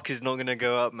Tesla stock is not going to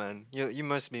go up, man? You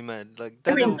must be mad. Like,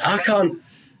 I mean,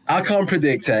 I can't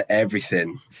predict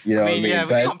everything. You know what I mean? Yeah, we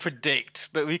can't predict,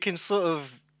 but we can sort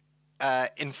of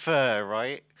infer,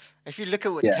 right? If you look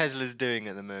at what Tesla's doing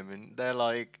at the moment, they're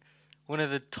like one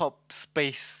of the top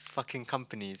space fucking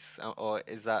companies. Or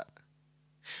is that...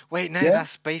 Wait, no,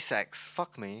 that's SpaceX.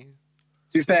 Fuck me.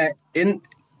 To be fair, in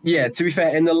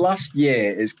the last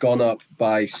year, it's gone up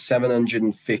by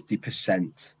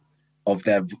 750% of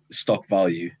their stock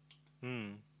value.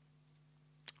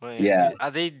 Wait, yeah.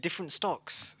 Are they different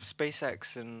stocks,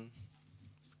 SpaceX and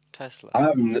Tesla? I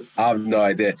have no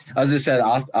idea. As I said,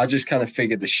 I just kind of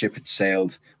figured the ship had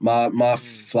sailed. My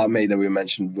flatmate that we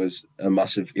mentioned was a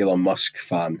massive Elon Musk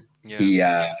fan.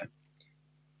 Yeah.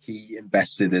 He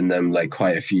invested in them like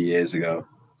quite a few years ago.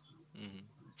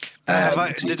 Have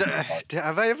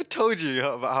I ever told you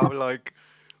about how like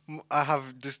I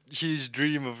have this huge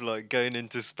dream of like going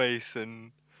into space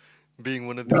and being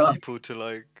one of the people to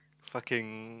like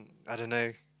fucking, I don't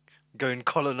know, go and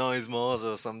colonize Mars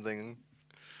or something.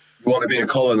 You want to be a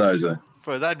colonizer?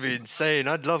 Bro, that'd be insane.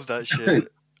 I'd love that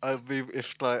shit. I'd be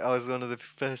if like I was one of the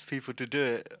first people to do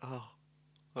it. Oh,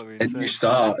 that'd be insane. A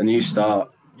new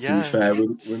start. To be fair,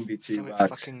 it's wouldn't be too something bad.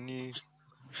 fucking new.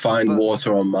 Find But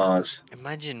water on Mars.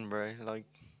 imagine, bro, like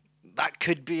that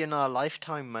could be in our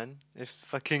lifetime, man. If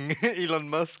fucking Elon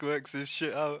Musk works his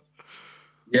shit out.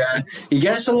 Yeah, he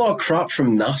gets a lot of crap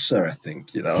from NASA, I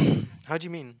think, you know. How do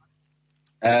you mean?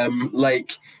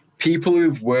 Like people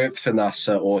who've worked for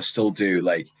NASA or still do,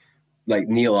 like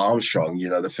Neil Armstrong, you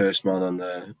know, the first man on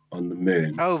the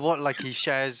moon. Oh, what? Like he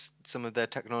shares some of their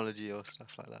technology or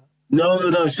stuff like that?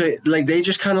 No. So like they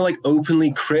just kind of like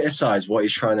openly criticize what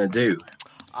he's trying to do.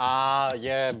 Ah,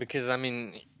 yeah, because I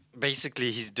mean,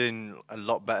 basically he's doing a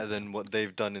lot better than what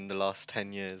they've done in the last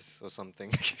 10 years or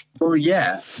something. Well,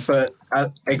 yeah, but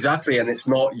exactly, and it's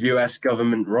not U.S.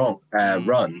 government run.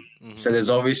 Mm-hmm. So there's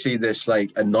obviously this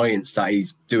like annoyance that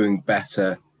he's doing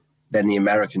better than the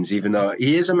Americans, even though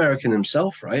he is American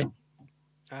himself, right?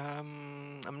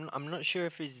 I'm not sure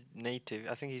if he's native.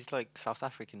 I think he's like South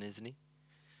African, isn't he?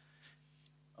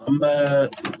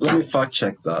 Let me fact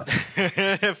check that.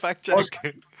 Fact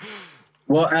check.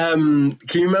 Well, can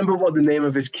you remember what the name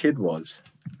of his kid was?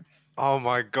 Oh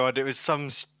my god, it was some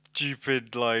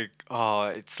stupid like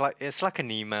it's like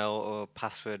an email or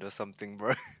password or something,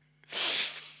 bro.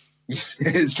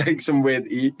 It's like some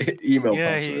weird email password.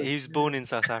 Yeah, he was born in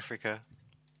South Africa.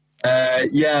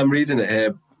 Yeah, I'm reading it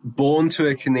here. Born to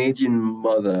a Canadian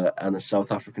mother and a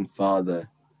South African father.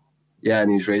 Yeah,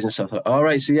 and he was raised in South Africa. All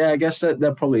right, so yeah, I guess that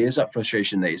there probably is that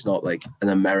frustration that he's not like an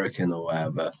American or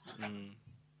whatever.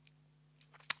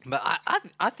 But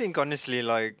I think honestly,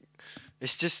 like,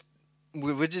 it's just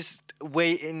we're just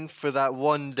waiting for that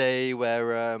one day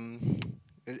where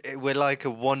we're like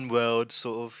a one world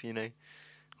sort of, you know,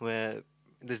 where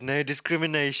there's no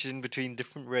discrimination between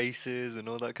different races and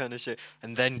all that kind of shit,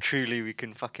 and then truly we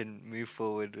can fucking move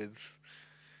forward with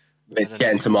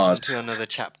getting to Mars, to another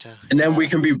chapter, and then we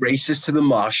can be racist to the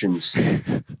Martians.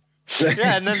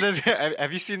 Yeah, and then there's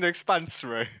have you seen The Expanse,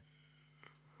 bro?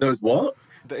 There's what?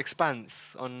 The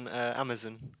Expanse on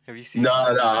Amazon. Have you seen? No,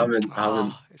 I haven't.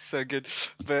 It's so good.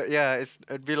 But yeah,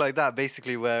 it'd be like that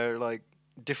basically, where like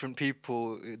different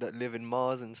people that live in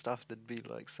Mars and stuff, there'd be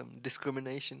like some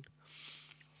discrimination.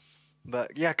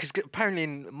 But yeah, because apparently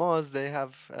in Mars they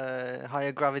have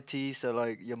higher gravity, so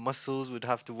like your muscles would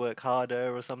have to work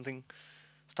harder or something,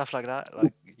 stuff like that.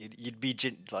 Like you'd be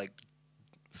like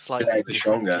slightly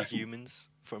different to humans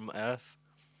from Earth.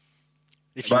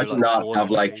 If imagine you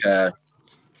that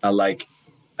have like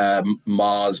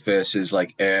Mars versus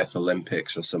like Earth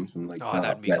Olympics or something like that.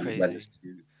 That'd be crazy.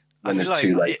 When there's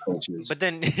two like cultures. But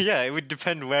then yeah, it would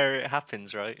depend where it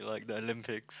happens, right? Like the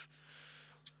Olympics.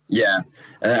 Yeah,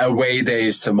 away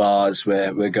days to Mars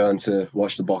where we're going to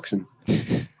watch the boxing.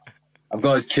 I've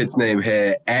got his kid's name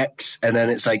here, X, and then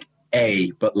it's like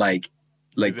A, but like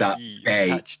that E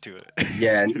A attached to it.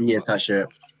 Yeah, and E attached to it.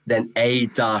 Then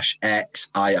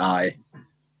A-XII.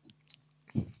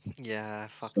 Yeah,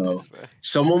 fuck so this, bro.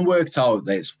 Someone worked out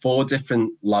that it's 4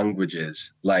 different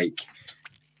languages, like,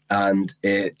 and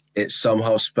it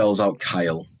somehow spells out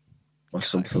Kyle or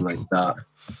something like that.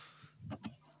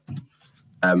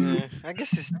 Yeah, I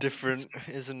guess it's different,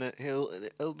 isn't it?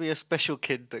 He'll be a special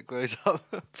kid that grows up.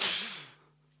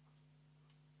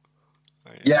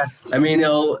 Yeah, I mean,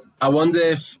 I wonder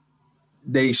if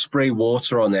they spray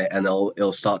water on it and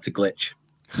it'll start to glitch,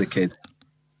 the kid.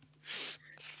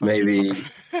 Maybe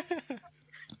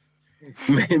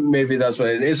that's what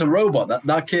it is. It's a robot.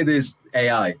 That kid is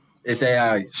AI. It's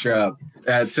AI, sure.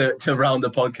 To round the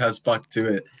podcast back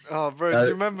to it. Oh, bro, do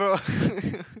you remember?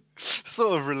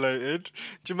 Sort of related.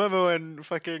 Do you remember when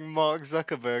fucking Mark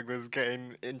Zuckerberg was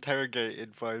getting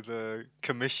interrogated by the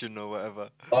commission or whatever?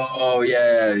 Oh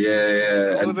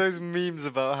yeah. All those memes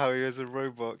about how he was a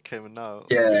robot came out.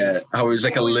 Yeah, how he was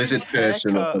like a lizard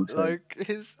person or something. Like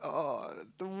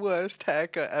the worst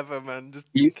haircut ever, man. Just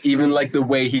even like the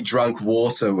way he drank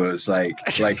water was like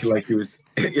he was.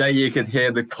 Yeah, you could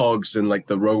hear the cogs and like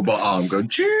the robot arm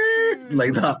going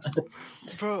like that.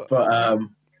 But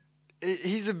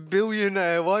he's a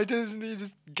billionaire. Why doesn't he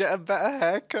just get a better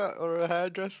haircut or a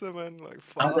hairdresser, man? Like,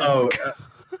 fuck. I know.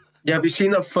 Yeah, have you seen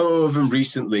that photo of him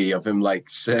recently of him like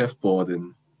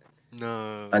surfboarding?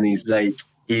 No. And he's like,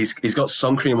 he's got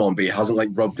sun cream on, but he hasn't like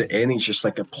rubbed it in. He's just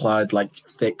like applied like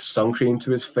thick sun cream to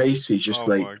his face. He's just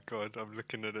like. Oh my god, I'm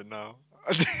looking at it now.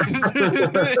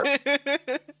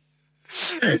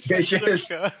 It's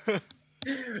just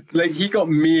like he got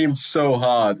memed so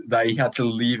hard that he had to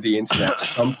leave the internet.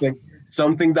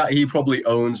 Something that he probably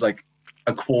owns like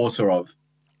a quarter of.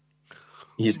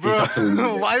 He's Bro, had to lose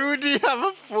it. why would he have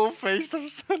a full face of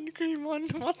sun cream on?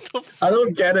 What the I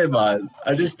don't get it, man.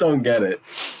 I just don't get it.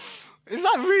 Is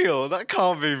that real? That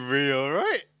can't be real,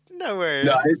 right? No way.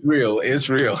 No, it's real. It's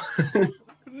real.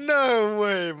 No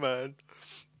way, man.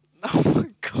 Oh my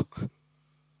god.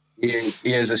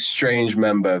 He is a strange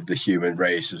member of the human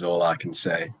race, is all I can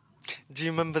say. Do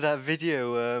you remember that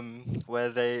video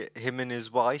where him and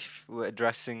his wife were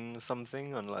addressing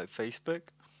something on like Facebook?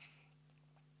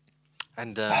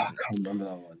 And I can't remember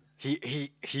that one.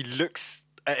 he looks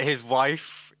at his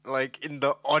wife like in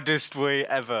the oddest way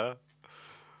ever.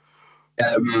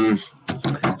 No,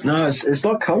 it's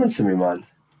not coming to me, man.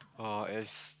 Oh,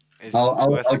 it's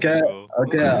I'll get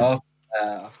it up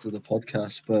after the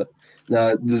podcast, but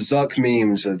no, the Zuck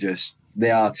memes are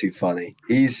they are too funny.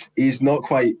 He's not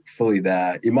quite fully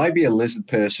there. He might be a lizard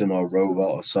person or a robot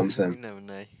or something. We never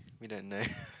know. We don't know.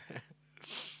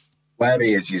 Where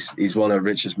he is, he's one of the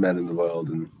richest men in the world,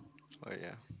 and oh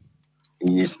yeah.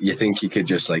 You think he could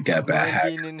just like get a better hair?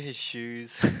 Being in his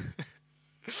shoes.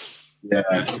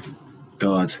 Yeah,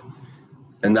 God.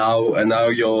 And now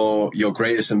your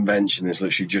greatest invention is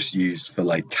literally just used for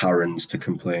like Karens to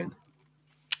complain.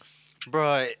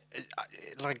 Bro,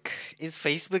 like, is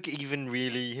Facebook even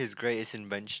really his greatest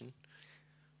invention?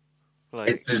 Like,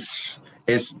 it's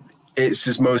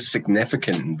his most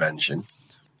significant invention.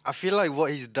 I feel like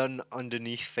what he's done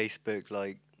underneath Facebook,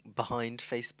 like behind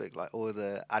Facebook, like all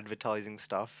the advertising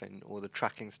stuff and all the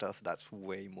tracking stuff, that's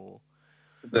way more.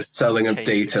 The selling of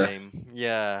data.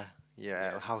 Yeah.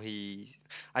 How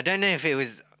I don't know if it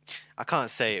was. I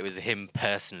can't say it was him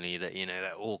personally that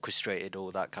that orchestrated all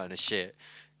that kind of shit,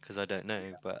 because I don't know.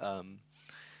 But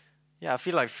yeah, I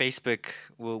feel like Facebook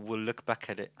will look back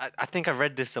at it. I think I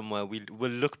read this somewhere.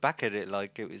 We'll look back at it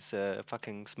like it was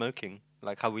fucking smoking,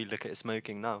 like how we look at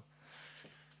smoking now.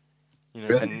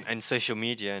 Really? and social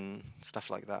media and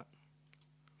stuff like that.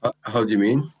 How do you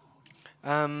mean?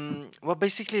 Well,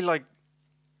 basically, like,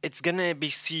 it's gonna be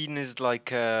seen as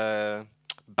like a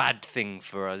bad thing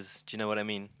for us. Do you know what I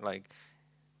mean? Like,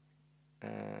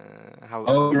 how?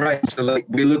 Oh, right. So like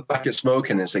we look back at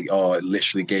smoking, it's like, oh, it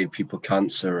literally gave people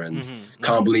cancer, and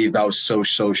can't believe that was so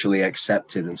socially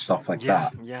accepted and stuff like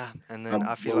that. Yeah, and then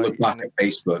I feel we'll like look back at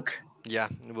Facebook. Yeah,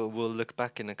 we'll look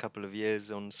back in a couple of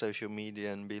years on social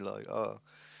media and be like, oh,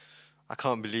 I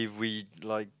can't believe we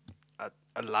like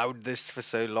allowed this for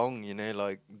so long.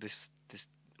 Like this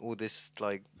all this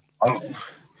like. Oh,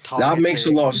 that makes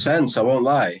a lot of sense. I won't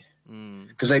lie.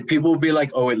 Because like people will be like,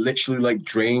 oh, it literally like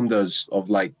drained us of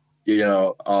like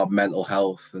our mental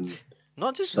health and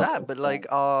not just that, but like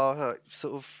our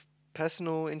sort of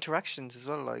personal interactions as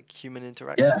well, like human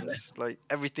interactions. Like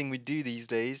everything we do these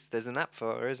days, there's an app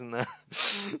for, isn't there?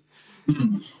 So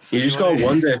you just gotta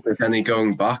wonder if there's any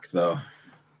going back though.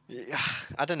 Yeah,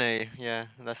 I don't know. Yeah,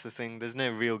 that's the thing. There's no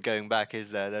real going back, is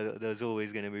there? There's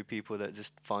always going to be people that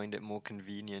just find it more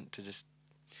convenient to just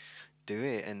do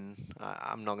it, and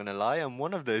I'm not gonna lie, I'm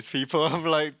one of those people. I'm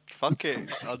like, fuck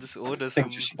it, I'll just order some. I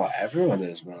think just about everyone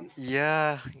is, man.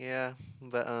 Yeah,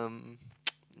 but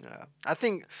yeah, I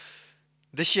think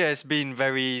this year has been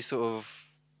very sort of.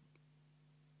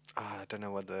 I don't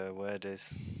know what the word is.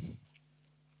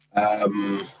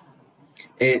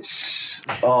 It's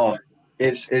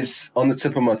on the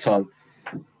tip of my tongue.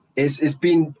 It's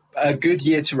been a good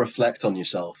year to reflect on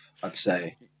yourself, I'd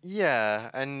say.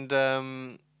 Yeah, and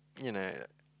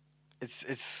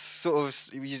it's sort of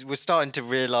we're starting to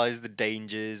realize the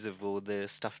dangers of all the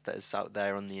stuff that is out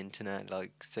there on the internet,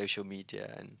 like social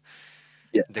media and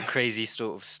the crazy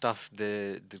sort of stuff,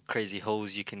 the crazy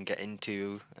holes you can get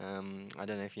into. I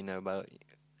don't know if you know about.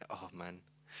 Oh man,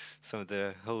 some of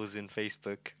the holes in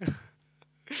Facebook.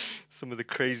 Some of the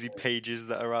crazy pages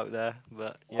that are out there,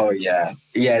 but oh yeah.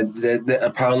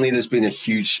 Apparently, there's been a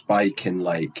huge spike in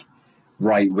like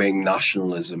right-wing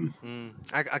nationalism.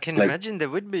 I can imagine there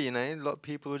would be, a lot of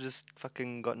people just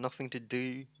fucking got nothing to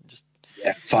do, just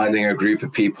finding a group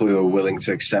of people who are willing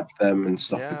to accept them and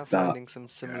stuff like that. Finding some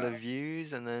similar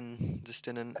views, and then just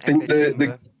in an. I think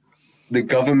the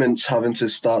government's having to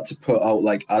start to put out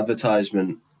like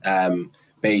advertisement,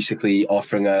 basically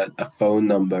offering a phone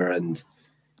number and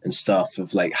stuff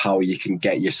of like how you can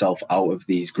get yourself out of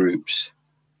these groups.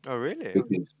 Oh really?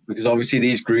 Because obviously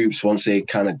these groups, once they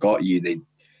kind of got you,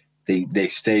 they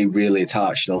stay really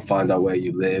attached. They'll find out where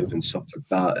you live and stuff like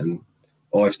that,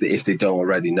 or if they don't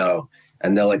already know,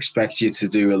 and they'll expect you to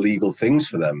do illegal things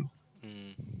for them,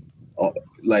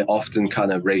 like often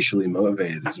kind of racially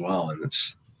motivated as well. And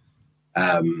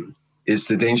it's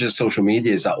the danger of social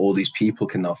media is that all these people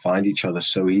can now find each other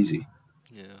so easy.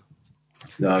 Yeah.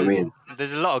 You know what I mean?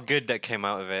 there's a lot of good that came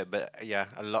out of it, but yeah,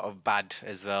 a lot of bad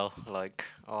as well. Like,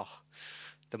 oh,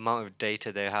 the amount of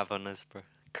data they have on us, bro,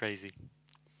 crazy.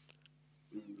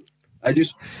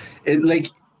 It like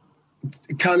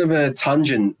kind of a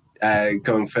tangent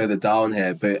going further down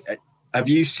here, but have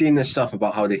you seen this stuff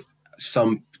about how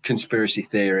some conspiracy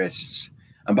theorists,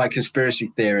 and by conspiracy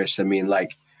theorists I mean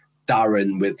like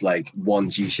Darren with like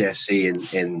 1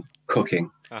 GCSE in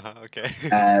cooking, okay.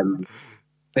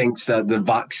 thinks that the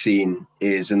vaccine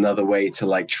is another way to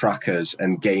like track us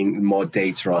and gain more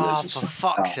data on us. Oh, for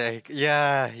fuck's sake!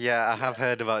 Yeah, I have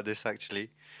heard about this actually.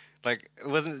 Like,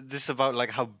 wasn't this about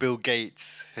like how Bill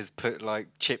Gates has put like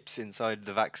chips inside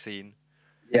the vaccine?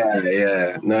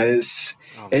 Yeah. No,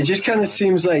 it just kind of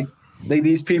seems like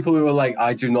these people who are like,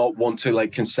 I do not want to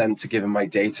like consent to giving my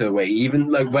data away, even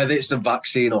like whether it's the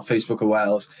vaccine or Facebook or what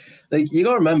else. Like, you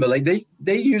gotta remember, like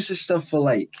they use this stuff for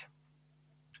like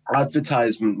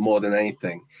advertisement more than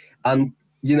anything. And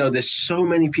you know, there's so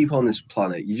many people on this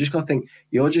planet. You just gotta think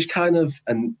you're just kind of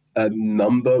a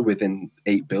number within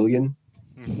 8 billion.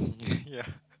 Yeah.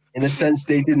 In a sense,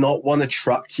 they did not want to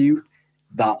track you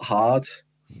that hard.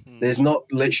 There's not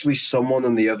literally someone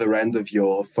on the other end of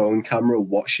your phone camera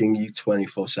watching you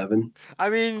 24/7. I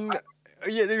mean,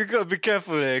 yeah, you've got to be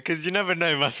careful here because you never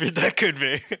know, Matthew. That could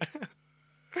be.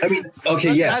 I mean,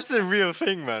 okay, yes, that's a real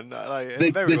thing, man. Like,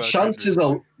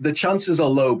 the chances are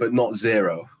low, but not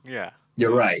zero. Yeah,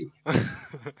 you're right.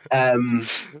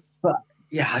 But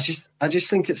yeah, I just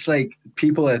think it's like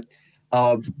people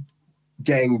are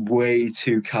getting way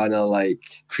too kind of like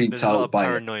creeped out by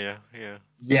paranoia.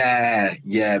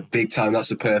 Yeah, big time. That's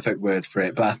the perfect word for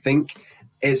it. But I think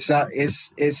it's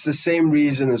the same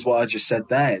reason as what I just said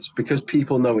there. It's because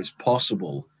people know it's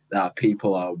possible that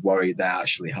people are worried that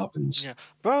actually happens. Yeah,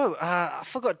 bro.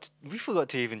 We forgot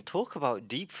to even talk about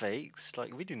deep fakes.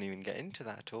 Like, we didn't even get into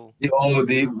that at all.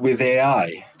 With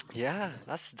AI. Yeah,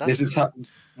 that's. This is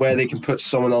where they can put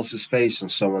someone else's face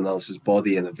and someone else's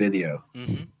body in a video.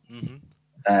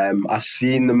 I've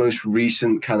seen the most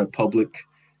recent kind of public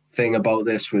thing about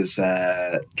this was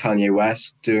Kanye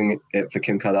West doing it for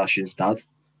Kim Kardashian's dad.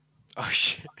 Oh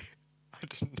shit! I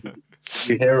didn't know.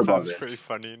 You hear about this? That's pretty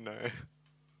funny. No.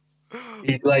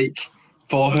 He like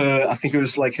for her, I think it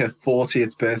was like her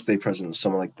 40th birthday present or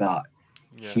something like that.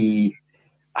 Yeah. He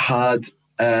had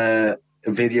a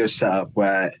video set up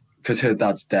where, because her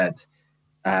dad's dead,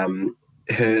 an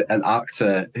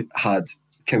actor had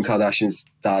Kim Kardashian's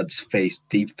dad's face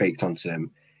deep faked onto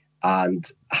him and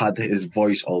had his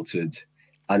voice altered,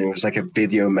 and it was like a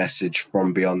video message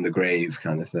from beyond the grave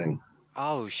kind of thing.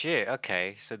 Oh shit!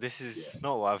 Okay, so this is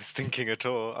not what I was thinking at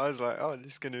all. I was like, oh,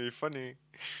 this is gonna be funny.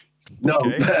 No,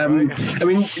 okay, I mean,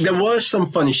 there was some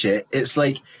funny shit. It's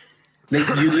like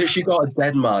you literally got a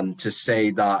dead man to say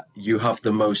that you have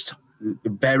the most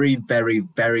very, very,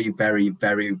 very, very,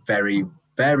 very, very,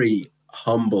 very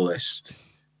humblest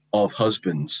of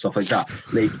husbands, stuff like that.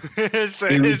 Like, so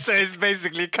it's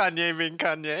basically Kanye being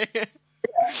Kanye.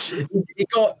 He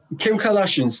got Kim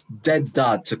Kardashian's dead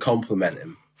dad to compliment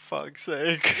him. Fuck's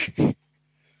sake. There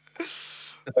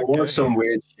was some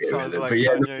weird shit. Sounds like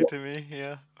Kanye to me,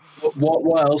 yeah.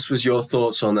 What else was your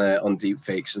thoughts on deep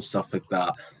fakes and stuff like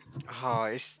that? Oh,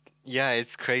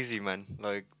 it's crazy, man.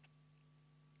 Like,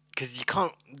 because you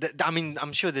can't. I mean,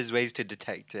 I'm sure there's ways to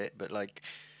detect it, but like,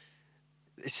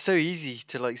 it's so easy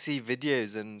to like see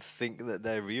videos and think that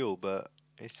they're real, but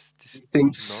it's just. I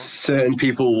think certain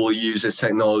people will use this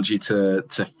technology to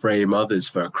frame others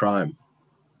for a crime.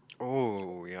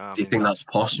 Oh yeah. Do you think that's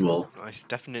possible? It's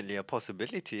definitely a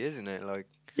possibility, isn't it? Like.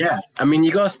 Yeah, I mean,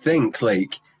 you gotta think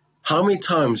like. How many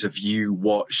times have you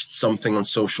watched something on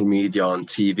social media, on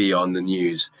TV, on the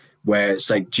news, where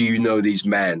it's like, do you know these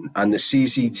men? And the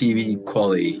CCTV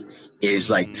quality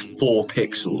is like 4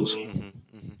 pixels.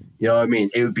 You know what I mean?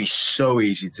 It would be so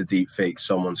easy to deep fake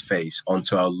someone's face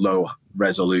onto a low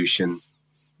resolution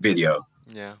video.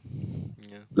 Yeah.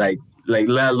 Like let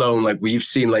alone like we've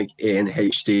seen like in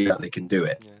HD that they can do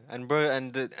it. Yeah. And bro,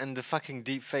 and the fucking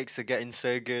deep fakes are getting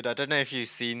so good. I don't know if you've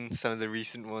seen some of the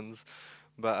recent ones.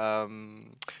 But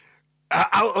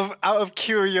out of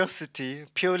curiosity,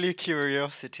 purely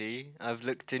curiosity, I've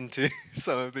looked into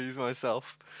some of these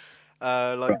myself,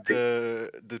 like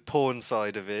the porn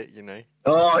side of it, you know.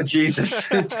 Oh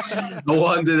Jesus! I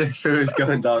wondered if it was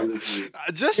going down this week.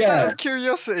 Just out of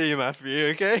curiosity, Matthew.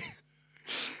 Okay.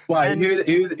 Why? Who are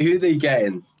they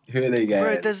getting? Who are they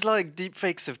getting? Bro, there's like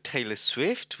deepfakes of Taylor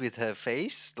Swift with her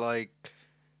face, like.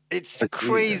 It's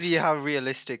crazy how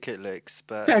realistic it looks,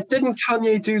 but yeah, didn't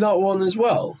Kanye do that one as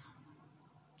well?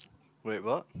 Wait,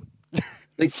 what?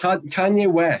 Like Kanye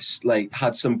West like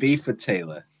had some beef with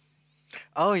Taylor.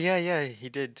 Oh yeah, he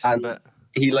did. And But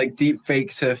he like deep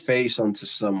faked her face onto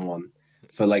someone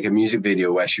for like a music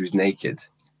video where she was naked.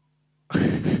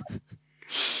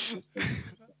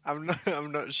 I'm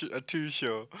not too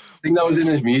sure. I think that was in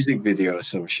his music video or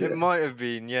some It shit. might have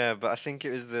been, yeah, but I think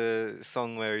it was the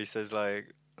song where he says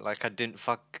like I didn't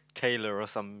fuck Taylor or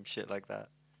some shit like that,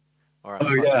 or I Oh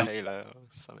fucked yeah. Taylor or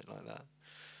something like that.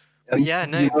 But And yeah,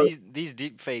 no, you know, these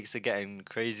deep fakes are getting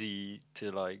crazy to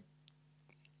like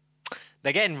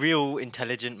they're getting real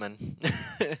intelligent, man.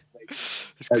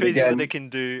 It's and crazy what they again, can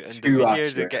do, and the too videos are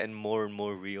accurate. getting more and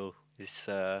more real. It's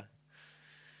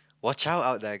watch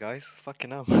out there, guys.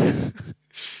 Fucking hell.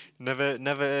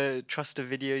 Never trust a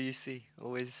video you see.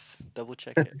 Always double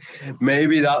check it.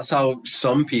 Maybe that's how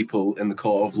some people in the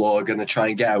court of law are going to try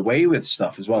and get away with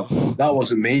stuff as well. Oh. That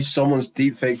wasn't me. Someone's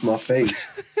deep faked my face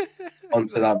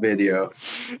onto that video.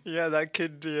 Yeah, that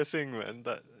could be a thing, man.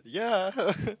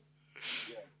 Yeah.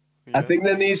 I think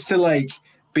there needs to like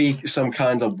be some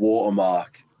kind of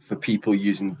watermark for people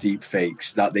using deep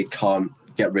fakes that they can't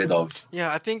get rid of.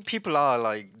 Yeah, I think people are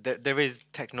like there is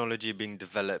technology being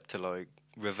developed to like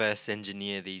reverse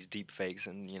engineer these deep fakes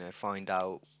and find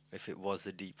out if it was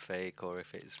a deep fake or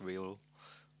if it's real.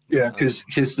 Yeah, because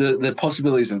the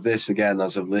possibilities of this again,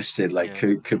 as I've listed, like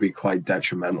Yeah. could be quite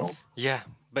detrimental. Yeah,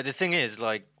 but the thing is,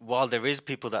 like, while there is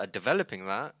people that are developing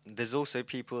that, there's also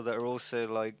people that are also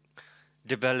like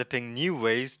developing new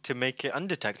ways to make it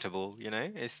undetectable.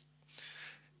 It's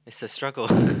a struggle.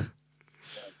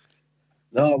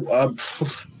 No,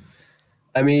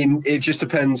 I mean, it just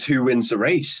depends who wins the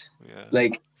race. Yeah.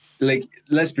 Like,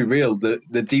 let's be real. The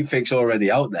deepfake's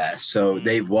already out there, so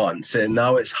they've won. So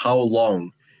now it's how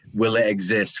long will it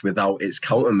exist without its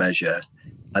countermeasure,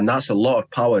 and that's a lot of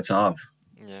power to have.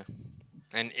 Yeah.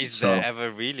 And is there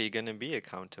ever really going to be a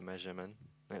countermeasure, man?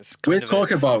 We're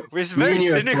talking about. It's very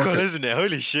cynical, isn't it?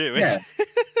 Holy shit. Yeah.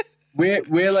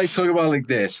 we're like talking about like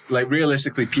this. Like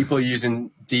realistically, people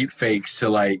using deepfakes to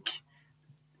like,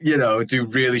 do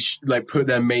really like put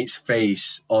their mate's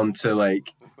face onto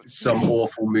like some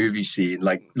awful movie scene,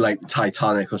 like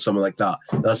Titanic or something like that.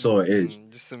 That's all it is.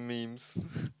 Just some memes.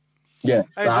 Yeah,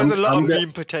 there's a lot of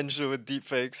meme potential with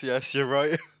deepfakes. Yes, you're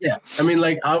right. Yeah, I mean,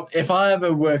 like, if I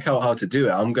ever work out how to do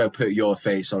it, I'm gonna put your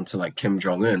face onto like Kim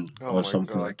Jong Un or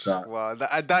something like that. Wow,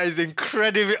 that is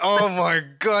incredible. Oh my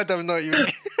god, I'm not even.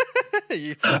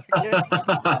 You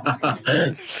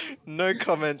no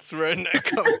comments, bro. No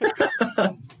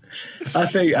comments. I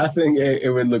think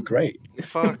it would look great.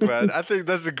 Fuck, man. I think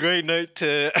that's a great note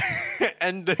to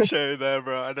end the show there,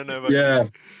 bro. I don't know about you.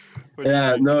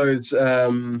 No, it's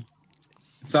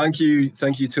thank you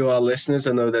to our listeners.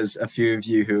 I know there's a few of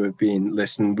you who have been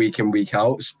listening week in, week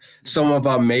out. Some of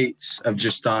our mates have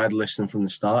just started listening from the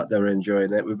start. They're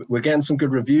enjoying it. We're getting some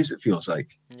good reviews, it feels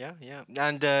like. Yeah.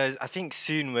 And I think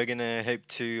soon we're going to hope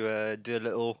to do a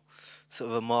little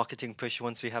sort of a marketing push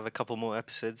once we have a couple more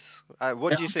episodes.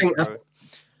 What do you think, bro?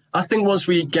 I think once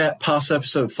we get past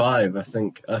episode 5, I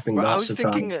think that's the time. I was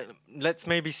thinking let's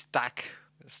maybe stack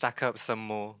up some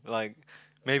more. Like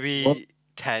maybe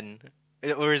 10.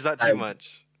 Or is that too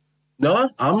much? No,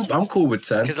 I'm cool with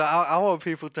 10. Because I want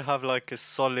people to have like a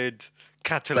solid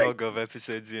catalog of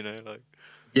episodes, like.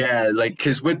 Yeah, like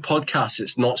because with podcasts,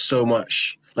 it's not so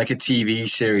much like a TV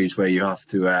series where you have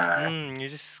to you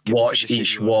just watch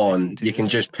each one. You can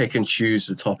just pick and choose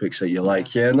the topics that you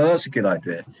like. Yeah, no, that's a good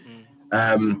idea.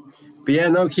 But yeah,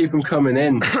 no, keep them coming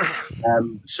in.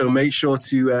 So make sure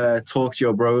to talk to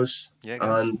your bros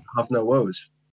and have no woes.